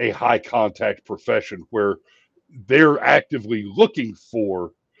a high contact profession where they're actively looking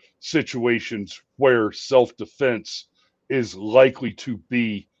for situations where self-defense is likely to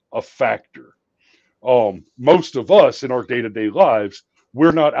be a factor. Most of us in our day-to-day lives,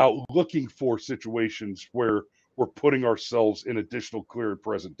 we're not out looking for situations where we're putting ourselves in additional clear and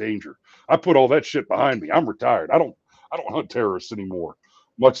present danger. I put all that shit behind me. I'm retired. I don't hunt terrorists anymore.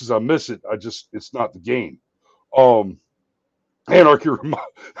 Much as I miss it, it's not the game. Anarchy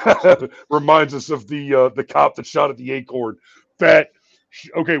reminds us of the cop that shot at the Acorn.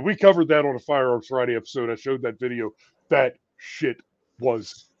 Okay, we covered that on a Firearms Friday episode. I showed that video. That shit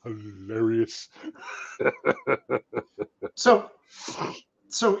was hilarious. So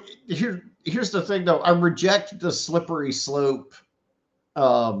here's the thing, though. I reject the slippery slope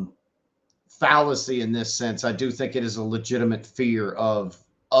fallacy in this sense. I do think it is a legitimate fear of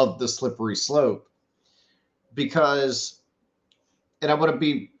the slippery slope, because, and I've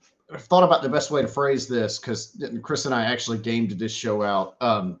thought about the best way to phrase this, because Chris and I actually gamed this show out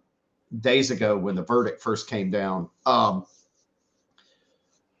days ago when the verdict first came down.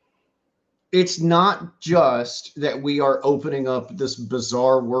 It's not just that we are opening up this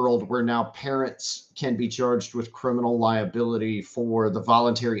bizarre world where now parents can be charged with criminal liability for the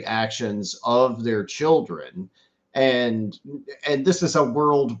voluntary actions of their children. And this is a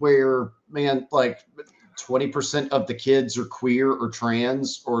world where, man, like 20% of the kids are queer or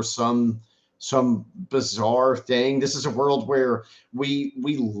trans or some bizarre thing. This is a world where we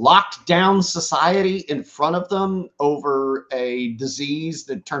locked down society in front of them over a disease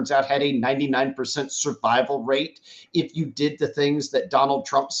that turns out had a 99% survival rate if you did the things that Donald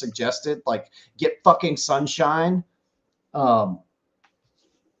Trump suggested, like get fucking sunshine.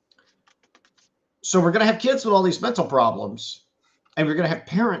 So we're going to have kids with all these mental problems, and we're going to have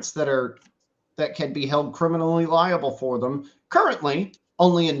parents that can be held criminally liable for them. Currently,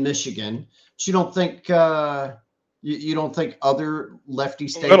 only in Michigan. You don't think you don't think other lefty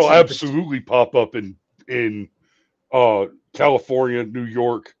states? That'll absolutely pop up in California, New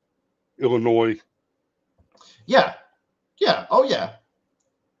York, Illinois. Yeah. Oh yeah.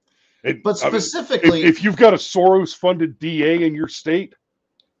 But specifically, I mean, if you've got a Soros-funded DA in your state,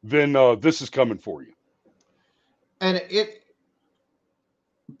 then this is coming for you.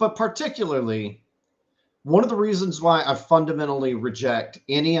 But particularly, one of the reasons why I fundamentally reject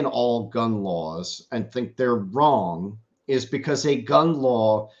any and all gun laws and think they're wrong is because a gun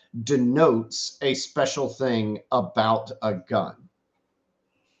law denotes a special thing about a gun.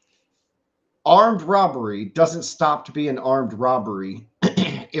 Armed robbery doesn't stop to be an armed robbery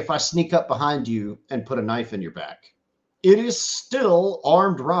if I sneak up behind you and put a knife in your back. It is still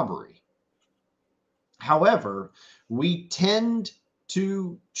armed robbery. However, we tend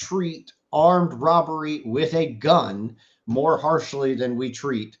to treat armed robbery with a gun more harshly than we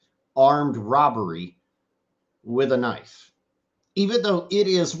treat armed robbery with a knife, even though it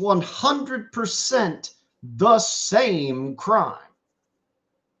is 100% the same crime.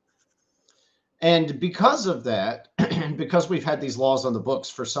 And because of that, because we've had these laws on the books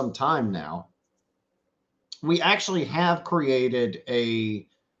for some time now, we actually have created a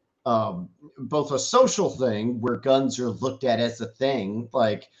both a social thing where guns are looked at as a thing,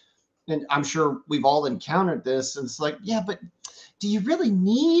 like, and I'm sure we've all encountered this, and it's like, yeah, but do you really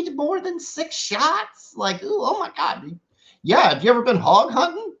need more than 6 shots? Like, ooh, oh my God. Yeah, have you ever been hog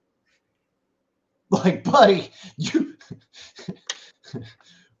hunting? Like, buddy, you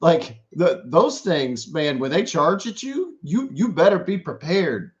like those things, man, when they charge at you, you better be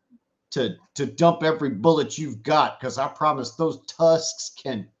prepared to dump every bullet you've got, because I promise those tusks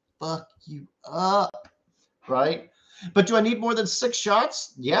can fuck you up, right? But do I need more than 6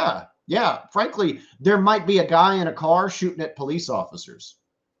 shots? Yeah. Frankly, there might be a guy in a car shooting at police officers.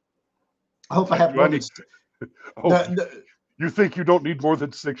 I hope I have more than. You think you don't need more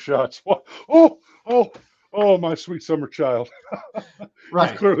than 6 shots? Oh, my sweet summer child.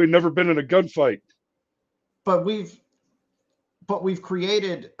 Right. You've clearly never been in a gunfight. But we've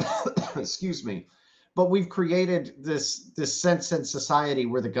created, excuse me, but we've created this sense in society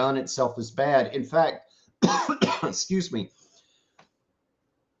where the gun itself is bad. In fact, excuse me,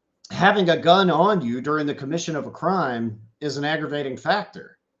 having a gun on you during the commission of a crime is an aggravating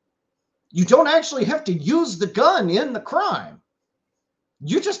factor. You don't actually have to use the gun in the crime.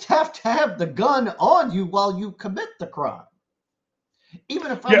 You just have to have the gun on you while you commit the crime.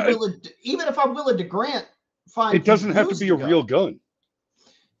 Even if I'm willing to grant fine, it doesn't have to be a real gun.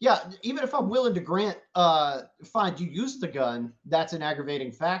 Yeah, even if I'm willing to grant fine, you use the gun, that's an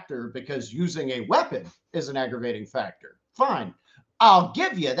aggravating factor, because using a weapon is an aggravating factor. Fine, I'll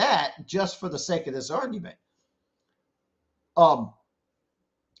give you that just for the sake of this argument.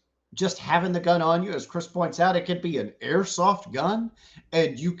 Just having the gun on you, as Chris points out, it could be an airsoft gun,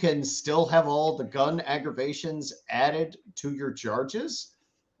 and you can still have all the gun aggravations added to your charges.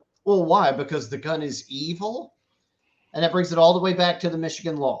 Well, why? Because the gun is evil? And that brings it all the way back to the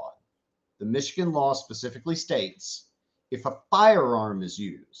Michigan law. The Michigan law specifically states if a firearm is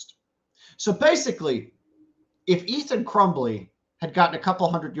used. So basically, if Ethan Crumbley had gotten a couple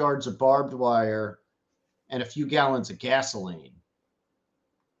hundred yards of barbed wire and a few gallons of gasoline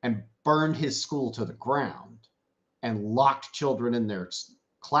and burned his school to the ground and locked children in their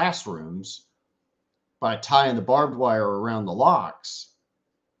classrooms by tying the barbed wire around the locks,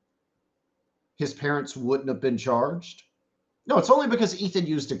 his parents wouldn't have been charged? No, it's only because Ethan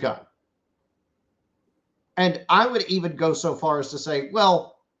used a gun. And I would even go so far as to say,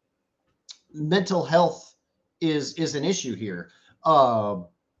 well, mental health is an issue here.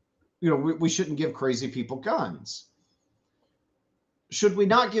 We shouldn't give crazy people guns. Should we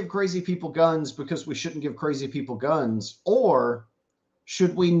not give crazy people guns because we shouldn't give crazy people guns? Or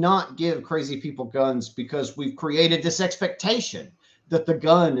should we not give crazy people guns because we've created this expectation that the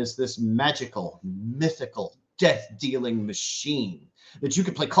gun is this magical, mythical, death-dealing machine that you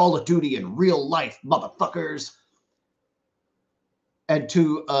can play Call of Duty in real life, motherfuckers? And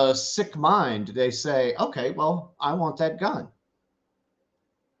to a sick mind, they say, okay, well, I want that gun.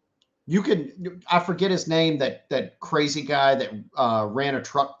 You can, I forget his name, that crazy guy that ran a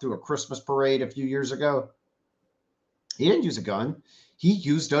truck through a Christmas parade a few years ago. He didn't use a gun. He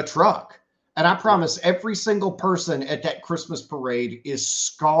used a truck. And I promise every single person at that Christmas parade is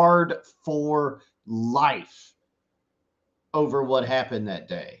scarred for life over what happened that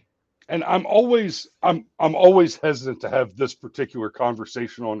day. And I'm always hesitant to have this particular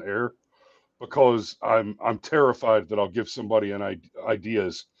conversation on air because I'm terrified that I'll give somebody an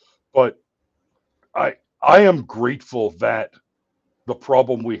ideas. But I am grateful that the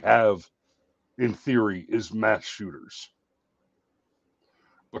problem we have in theory is mass shooters.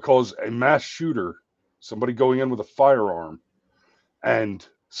 Because a mass shooter, somebody going in with a firearm and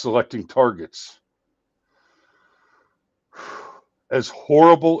selecting targets, as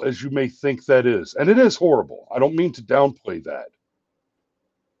horrible as you may think that is, and it is horrible, I don't mean to downplay that,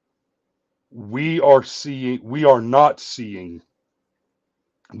 we are not seeing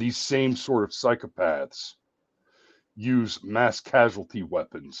these same sort of psychopaths use mass casualty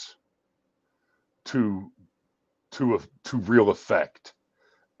weapons to real effect.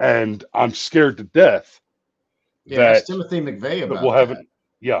 And I'm scared to death that Timothy McVeigh about that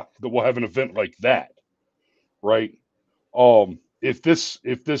we'll have an event like that, right?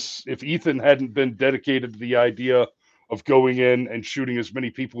 If Ethan hadn't been dedicated to the idea of going in and shooting as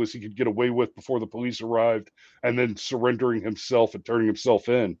many people as he could get away with before the police arrived, and then surrendering himself and turning himself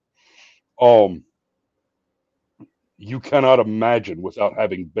in, you cannot imagine, without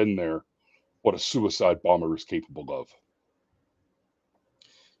having been there, what a suicide bomber is capable of.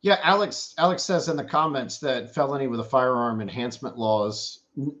 Yeah, Alex says in the comments that felony with a firearm enhancement laws.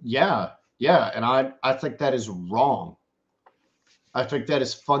 Yeah, and I think that is wrong. I think that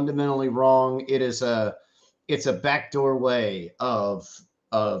is fundamentally wrong. It's a backdoor way of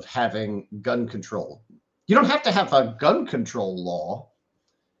having gun control. You don't have to have a gun control law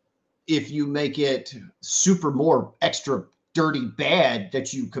if you make it super more extra dirty bad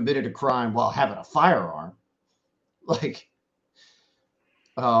that you committed a crime while having a firearm. Like,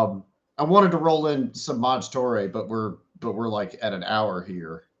 I wanted to roll in some Mod Story, but we're like at an hour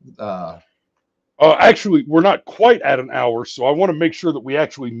here. Actually, we're not quite at an hour, so I want to make sure that we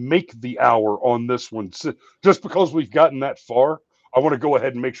actually make the hour on this one. So just because we've gotten that far, I want to go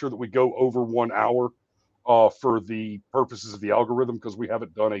ahead and make sure that we go over 1 hour for the purposes of the algorithm, because we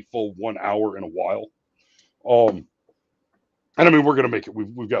haven't done a full 1 hour in a while. And I mean, we're going to make it.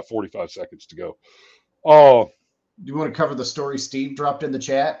 We've got 45 seconds to go. Do you want to cover the story Steve dropped in the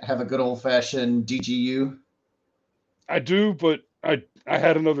chat? Have a good old-fashioned DGU? I do, but I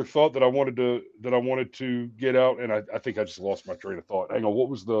had another thought that I wanted to get out, and I think I just lost my train of thought. Hang on, what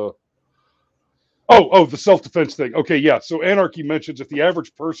was the the self-defense thing? Okay, yeah. So Anarchy mentions if the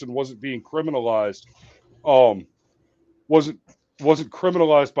average person wasn't being criminalized, wasn't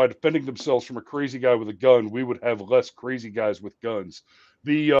criminalized by defending themselves from a crazy guy with a gun, we would have less crazy guys with guns.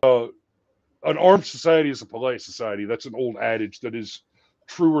 An armed society is a polite society. That's an old adage that is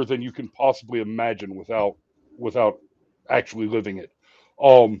truer than you can possibly imagine without actually living it.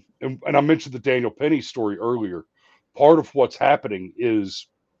 And I mentioned the Daniel Penny story earlier. Part of what's happening is,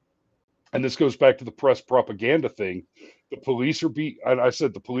 and this goes back to the press propaganda thing, the police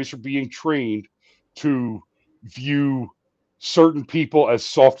are being trained to view certain people as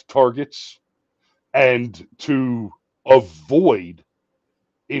soft targets and to avoid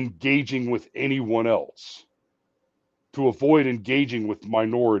engaging with anyone else, to avoid engaging with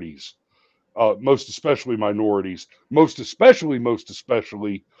minorities, most especially minorities, most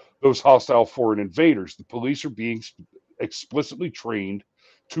especially those hostile foreign invaders. The police are being explicitly trained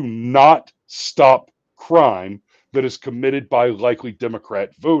to not stop crime that is committed by likely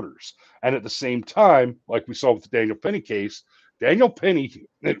Democrat voters. And at the same time, like we saw with the Daniel Penny case, Daniel Penny,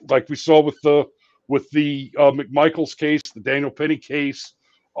 like we saw with the McMichael's case, the Daniel Penny case,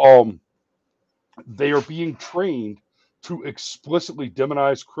 they are being trained to explicitly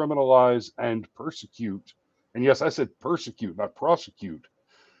demonize, criminalize, and persecute. And yes, I said persecute, not prosecute.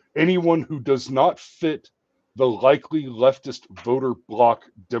 Anyone who does not fit the likely leftist voter bloc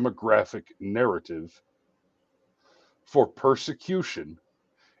demographic narrative for persecution,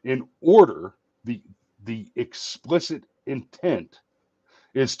 in order, the explicit intent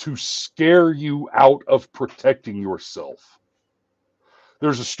is to scare you out of protecting yourself.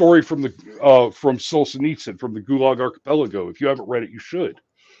 There's a story from Solzhenitsyn, from the Gulag Archipelago. If you haven't read it, you should.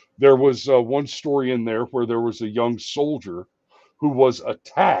 There was one story in there where there was a young soldier who was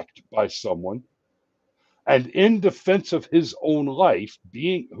attacked by someone, and in defense of his own life,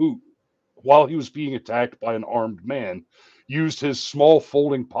 while he was being attacked by an armed man, used his small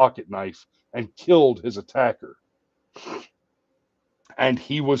folding pocket knife and killed his attacker. And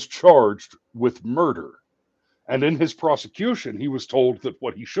he was charged with murder. And in his prosecution, he was told that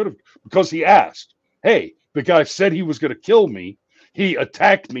what he should have, because he asked, hey, the guy said he was going to kill me. He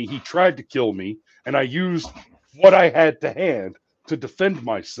attacked me. He tried to kill me. And I used what I had to hand to defend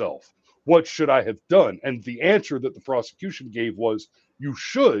myself. What should I have done? And the answer that the prosecution gave was, you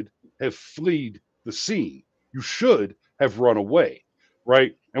should have fled the scene. You should have run away,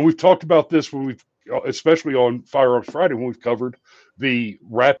 right? And we've talked about this when especially on Firearms Friday, when we've covered the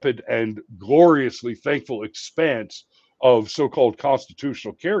rapid and gloriously thankful expanse of so-called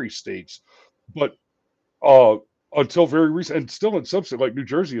constitutional carry states. But until very recent, and still in some states, like New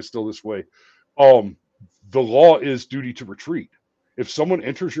Jersey is still this way, the law is duty to retreat. If someone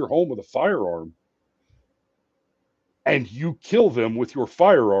enters your home with a firearm and you kill them with your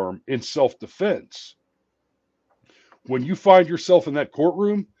firearm in self-defense, when you find yourself in that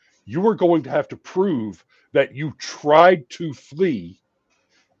courtroom, you are going to have to prove that you tried to flee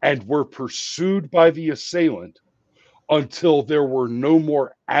and were pursued by the assailant until there were no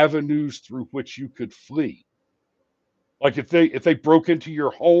more avenues through which you could flee. Like if they broke into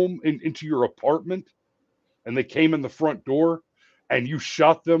your home, into your apartment, and they came in the front door and you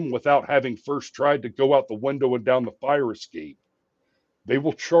shot them without having first tried to go out the window and down the fire escape, they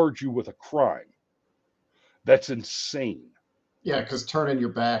will charge you with a crime. That's insane. Yeah, because turning your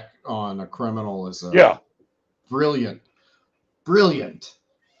back on a criminal is a brilliant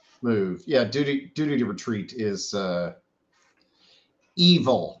move. Yeah, duty to retreat is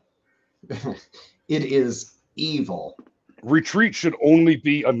evil. It is evil. Retreat should only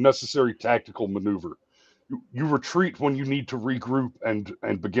be a necessary tactical maneuver. You retreat when you need to regroup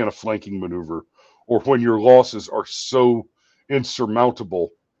and begin a flanking maneuver, or when your losses are so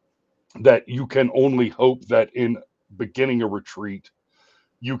insurmountable that you can only hope that in beginning a retreat,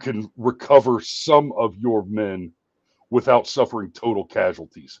 you can recover some of your men without suffering total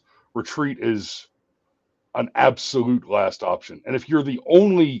casualties. Retreat is an absolute last option. And if you're the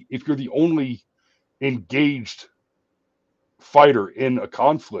only engaged fighter in a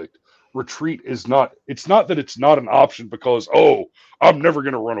conflict, retreat is not, it's not that it's not an option because, oh, I'm never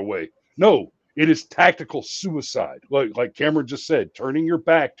going to run away. No, it is tactical suicide. Like Cameron just said, turning your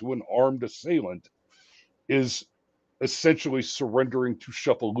back to an armed assailant is essentially surrendering to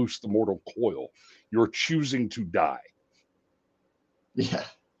shuffle loose the mortal coil. You're choosing to die. Yeah.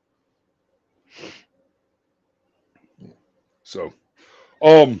 So,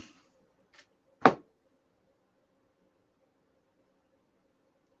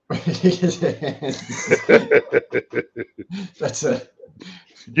 That's a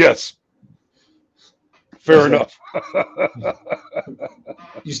yes. Fair enough.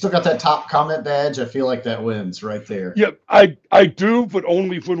 You still got that top comment badge? I feel like that wins right there. Yeah, I do, but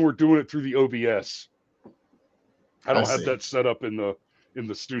only when we're doing it through the OBS. I don't have that set up in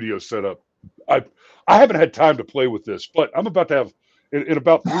the studio setup. I haven't had time to play with this, but I'm about to have in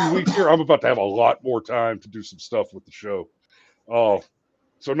about 3 weeks here. I'm about to have a lot more time to do some stuff with the show.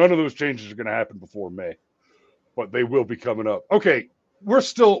 So none of those changes are going to happen before May, but they will be coming up. Okay, we're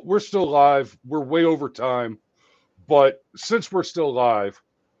still live. We're way over time, but since we're still live,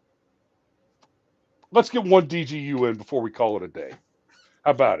 let's get one DGU in before we call it a day.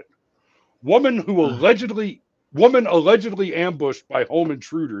 How about it? Woman allegedly ambushed by home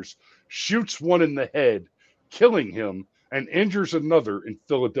intruders shoots one in the head, killing him, and injures another in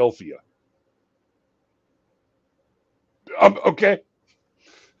Philadelphia. Okay.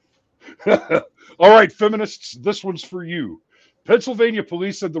 All right, feminists, this one's for you. Pennsylvania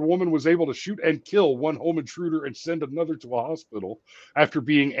police said the woman was able to shoot and kill one home intruder and send another to a hospital after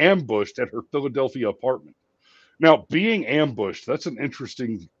being ambushed at her Philadelphia apartment. Now, being ambushed, that's an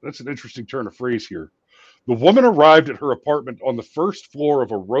interesting turn of phrase here. The woman arrived at her apartment on the first floor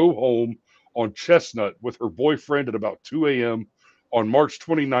of a row home on Chestnut with her boyfriend at about 2 a.m. on March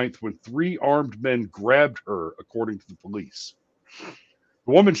 29th when three armed men grabbed her, according to the police.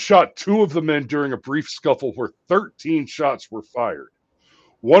 The woman shot two of the men during a brief scuffle where 13 shots were fired.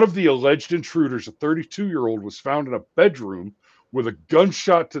 One of the alleged intruders, a 32-year-old, was found in a bedroom with a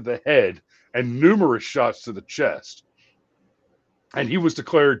gunshot to the head and numerous shots to the chest. And he was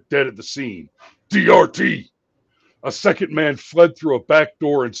declared dead at the scene. DRT! A second man fled through a back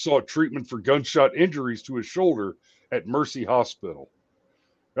door and sought treatment for gunshot injuries to his shoulder at Mercy Hospital.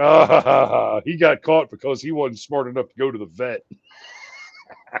 He got caught because he wasn't smart enough to go to the vet.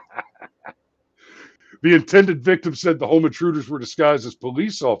 The intended victim said the home intruders were disguised as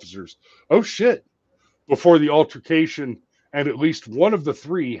police officers. Oh, shit. Before the altercation, and at least one of the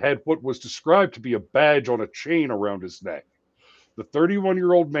three had what was described to be a badge on a chain around his neck. The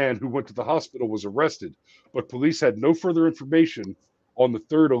 31-year-old man who went to the hospital was arrested, but police had no further information on the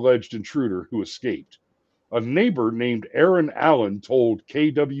third alleged intruder who escaped. A neighbor named Aaron Allen told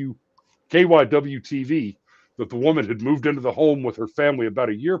KYW-TV that the woman had moved into the home with her family about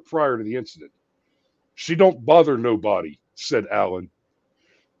a year prior to the incident. She don't bother nobody, said Allen.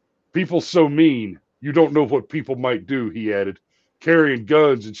 People so mean, you don't know what people might do, he added. Carrying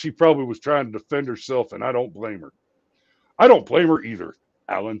guns, and she probably was trying to defend herself, and I don't blame her. I don't blame her either,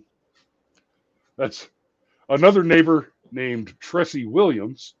 Allen. That's another neighbor named Tressie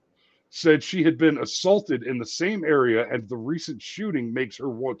Williams said she had been assaulted in the same area, and the recent shooting makes her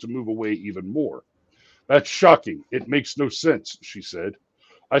want to move away even more. That's shocking. It makes no sense, she said.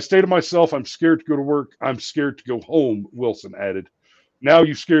 I say to myself, I'm scared to go to work. I'm scared to go home, Wilson added. Now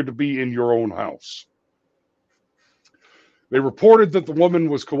you're scared to be in your own house. They reported that the woman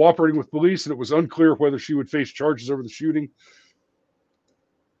was cooperating with police and it was unclear whether she would face charges over the shooting.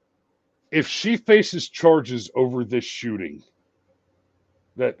 If she faces charges over this shooting,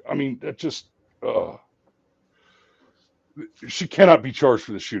 she cannot be charged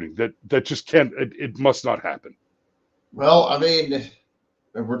for the shooting. That just can't, it must not happen. Well, I mean,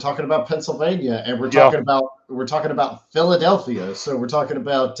 we're talking about Pennsylvania, and we're talking about Philadelphia. So we're talking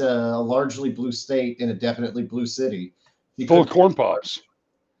about a largely blue state in a definitely blue city. Full of corn pops.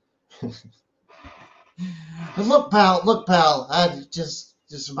 Look, pal. I just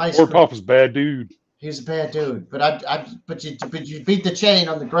my corn pop is bad dude. He's a bad dude, but you beat the chain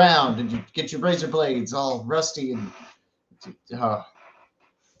on the ground and you get your razor blades all rusty and the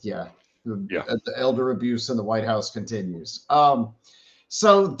elder abuse in the White House continues.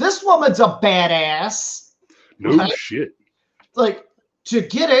 So this woman's a badass. No right? Shit. Like, to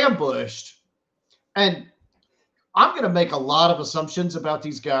get ambushed, and I'm going to make a lot of assumptions about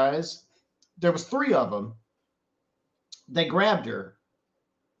these guys. There was 3 of them. They grabbed her.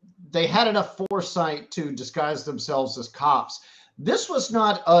 They had enough foresight to disguise themselves as cops. This was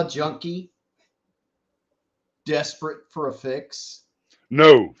not a junkie desperate for a fix.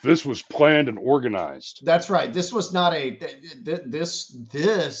 No, this was planned and organized. That's right. This was not a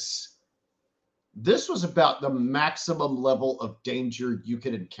this was about the maximum level of danger you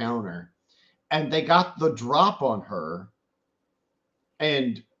could encounter. And they got the drop on her,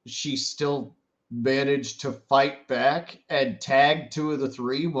 and she still managed to fight back and tag 2 of the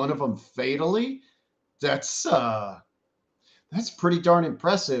 3, one of them fatally. That's pretty darn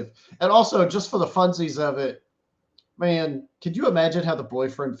impressive. And also, just for the funsies of it, man, could you imagine how the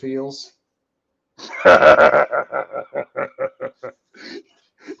boyfriend feels?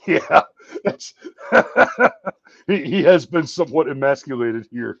 Yeah, that's he has been somewhat emasculated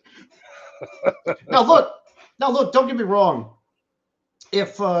here. Now look, don't get me wrong.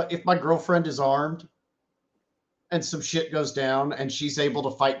 If my girlfriend is armed and some shit goes down and she's able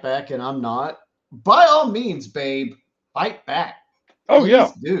to fight back and I'm not, by all means, babe, fight back. Oh,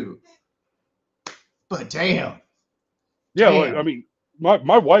 yeah. Do. But damn. Yeah, like, I mean,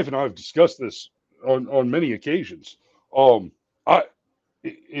 my wife and I have discussed this on many occasions.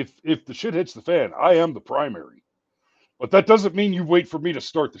 If the shit hits the fan, I am the primary. But that doesn't mean you wait for me to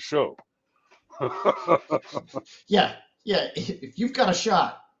start the show. Yeah. If you've got a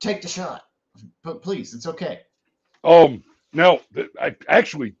shot, take the shot. But please, it's okay. Now,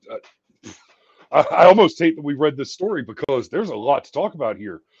 I almost hate that we read this story because there's a lot to talk about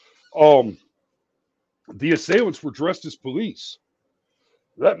here. The assailants were dressed as police.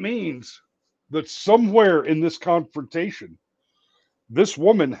 That means that somewhere in this confrontation, this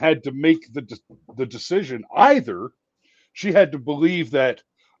woman had to make the decision either She had to believe that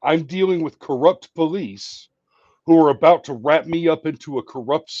I'm dealing with corrupt police who are about to wrap me up into a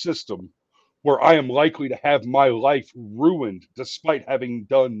corrupt system where I am likely to have my life ruined despite having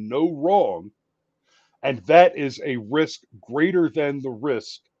done no wrong. And that is a risk greater than the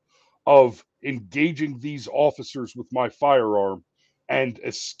risk of engaging these officers with my firearm and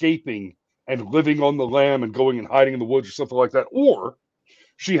escaping and living on the lam and going and hiding in the woods or something like that. Or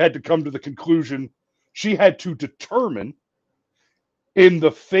she had to come to the conclusion, she had to determine in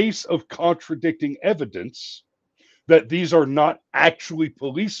the face of contradicting evidence that these are not actually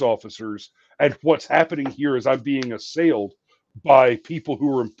police officers, and what's happening here is I'm being assailed by people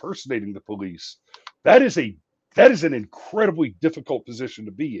who are impersonating the police. That is an incredibly difficult position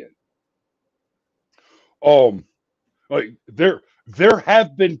to be in. Like there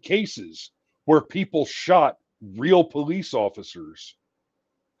have been cases where people shot real police officers,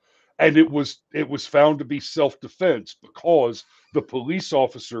 and it was found to be self-defense because the police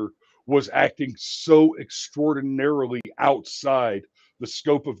officer was acting so extraordinarily outside the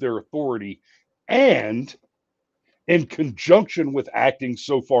scope of their authority, and in conjunction with acting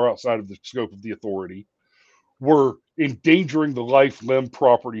so far outside of the scope of the authority, were endangering the life, limb,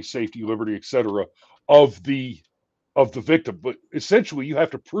 property, safety, liberty, etc. of the victim. But essentially, you have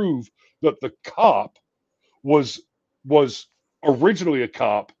to prove that the cop was was originally a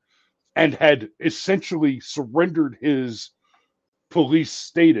cop and had essentially surrendered his police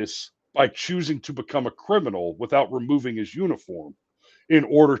status by choosing to become a criminal without removing his uniform in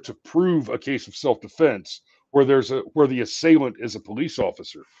order to prove a case of self-defense where the assailant is a police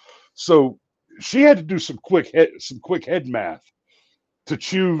officer. So she had to do some quick head math to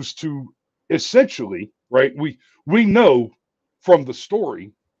choose to essentially, right? We know from the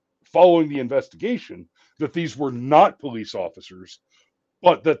story following the investigation that these were not police officers,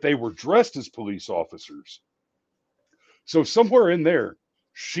 but that they were dressed as police officers. So somewhere in there,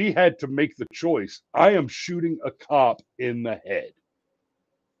 she had to make the choice. I am shooting a cop in the head.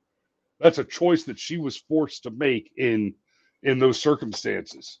 That's a choice that she was forced to make in those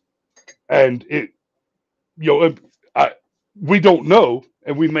circumstances. And it, you know, we don't know,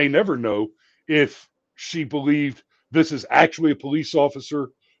 and we may never know if she believed this is actually a police officer,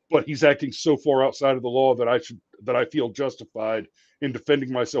 but he's acting so far outside of the law that I feel justified in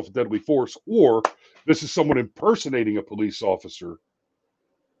defending myself with deadly force, or this is someone impersonating a police officer,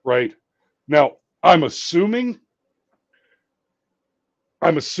 right? Now, I'm assuming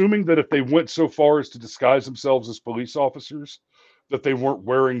that if they went so far as to disguise themselves as police officers, that they weren't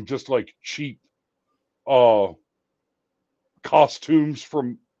wearing just like cheap uh costumes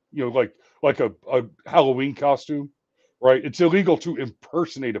from, like a Halloween costume, right? It's illegal to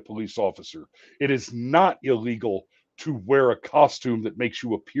impersonate a police officer. It is not illegal to wear a costume that makes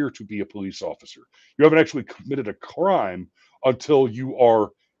you appear to be a police officer. You haven't actually committed a crime until you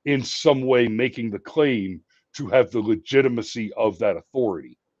are in some way making the claim to have the legitimacy of that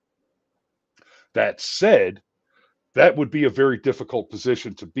authority. That said, that would be a very difficult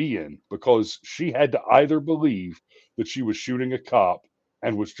position to be in because she had to either believe that she was shooting a cop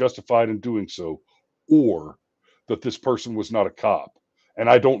and was justified in doing so, or that this person was not a cop. And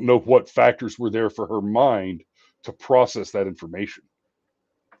I don't know what factors were there for her mind to process that information.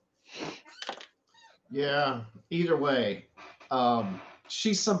 Yeah, either way,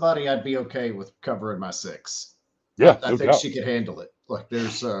 she's somebody I'd be okay with covering my six. Yeah, I no think doubt. she could handle it. Like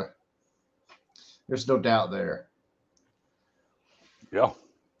there's no doubt there. Yeah.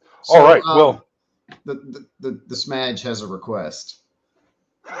 So, All right. Well, the Smudge has a request.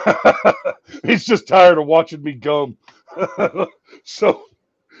 he's just tired of watching me gum. So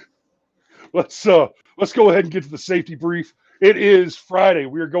let's go ahead and get to the safety brief. It is Friday.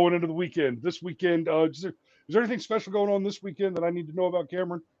 We are going into the weekend. This weekend, is there anything special going on this weekend that I need to know about,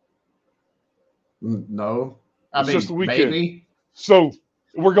 Cameron? No, It's just the weekend. maybe. So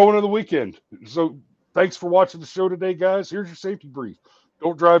we're going to the weekend. So thanks for watching the show today, guys. Here's your safety brief.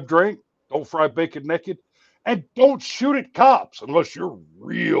 Don't drive drunk. Don't fry bacon naked. And don't shoot at cops unless you're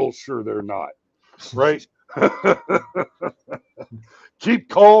real sure they're not. Right? Keep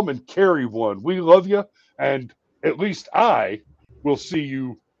calm and carry one. We love you. And at least I will see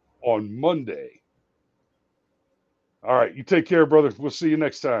you on Monday. All right. You take care, brother. We'll see you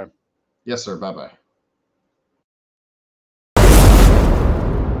next time. Yes, sir. Bye-bye.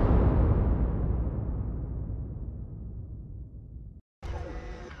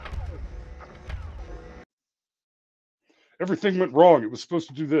 Everything went wrong. It was supposed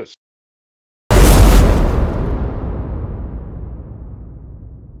to do this.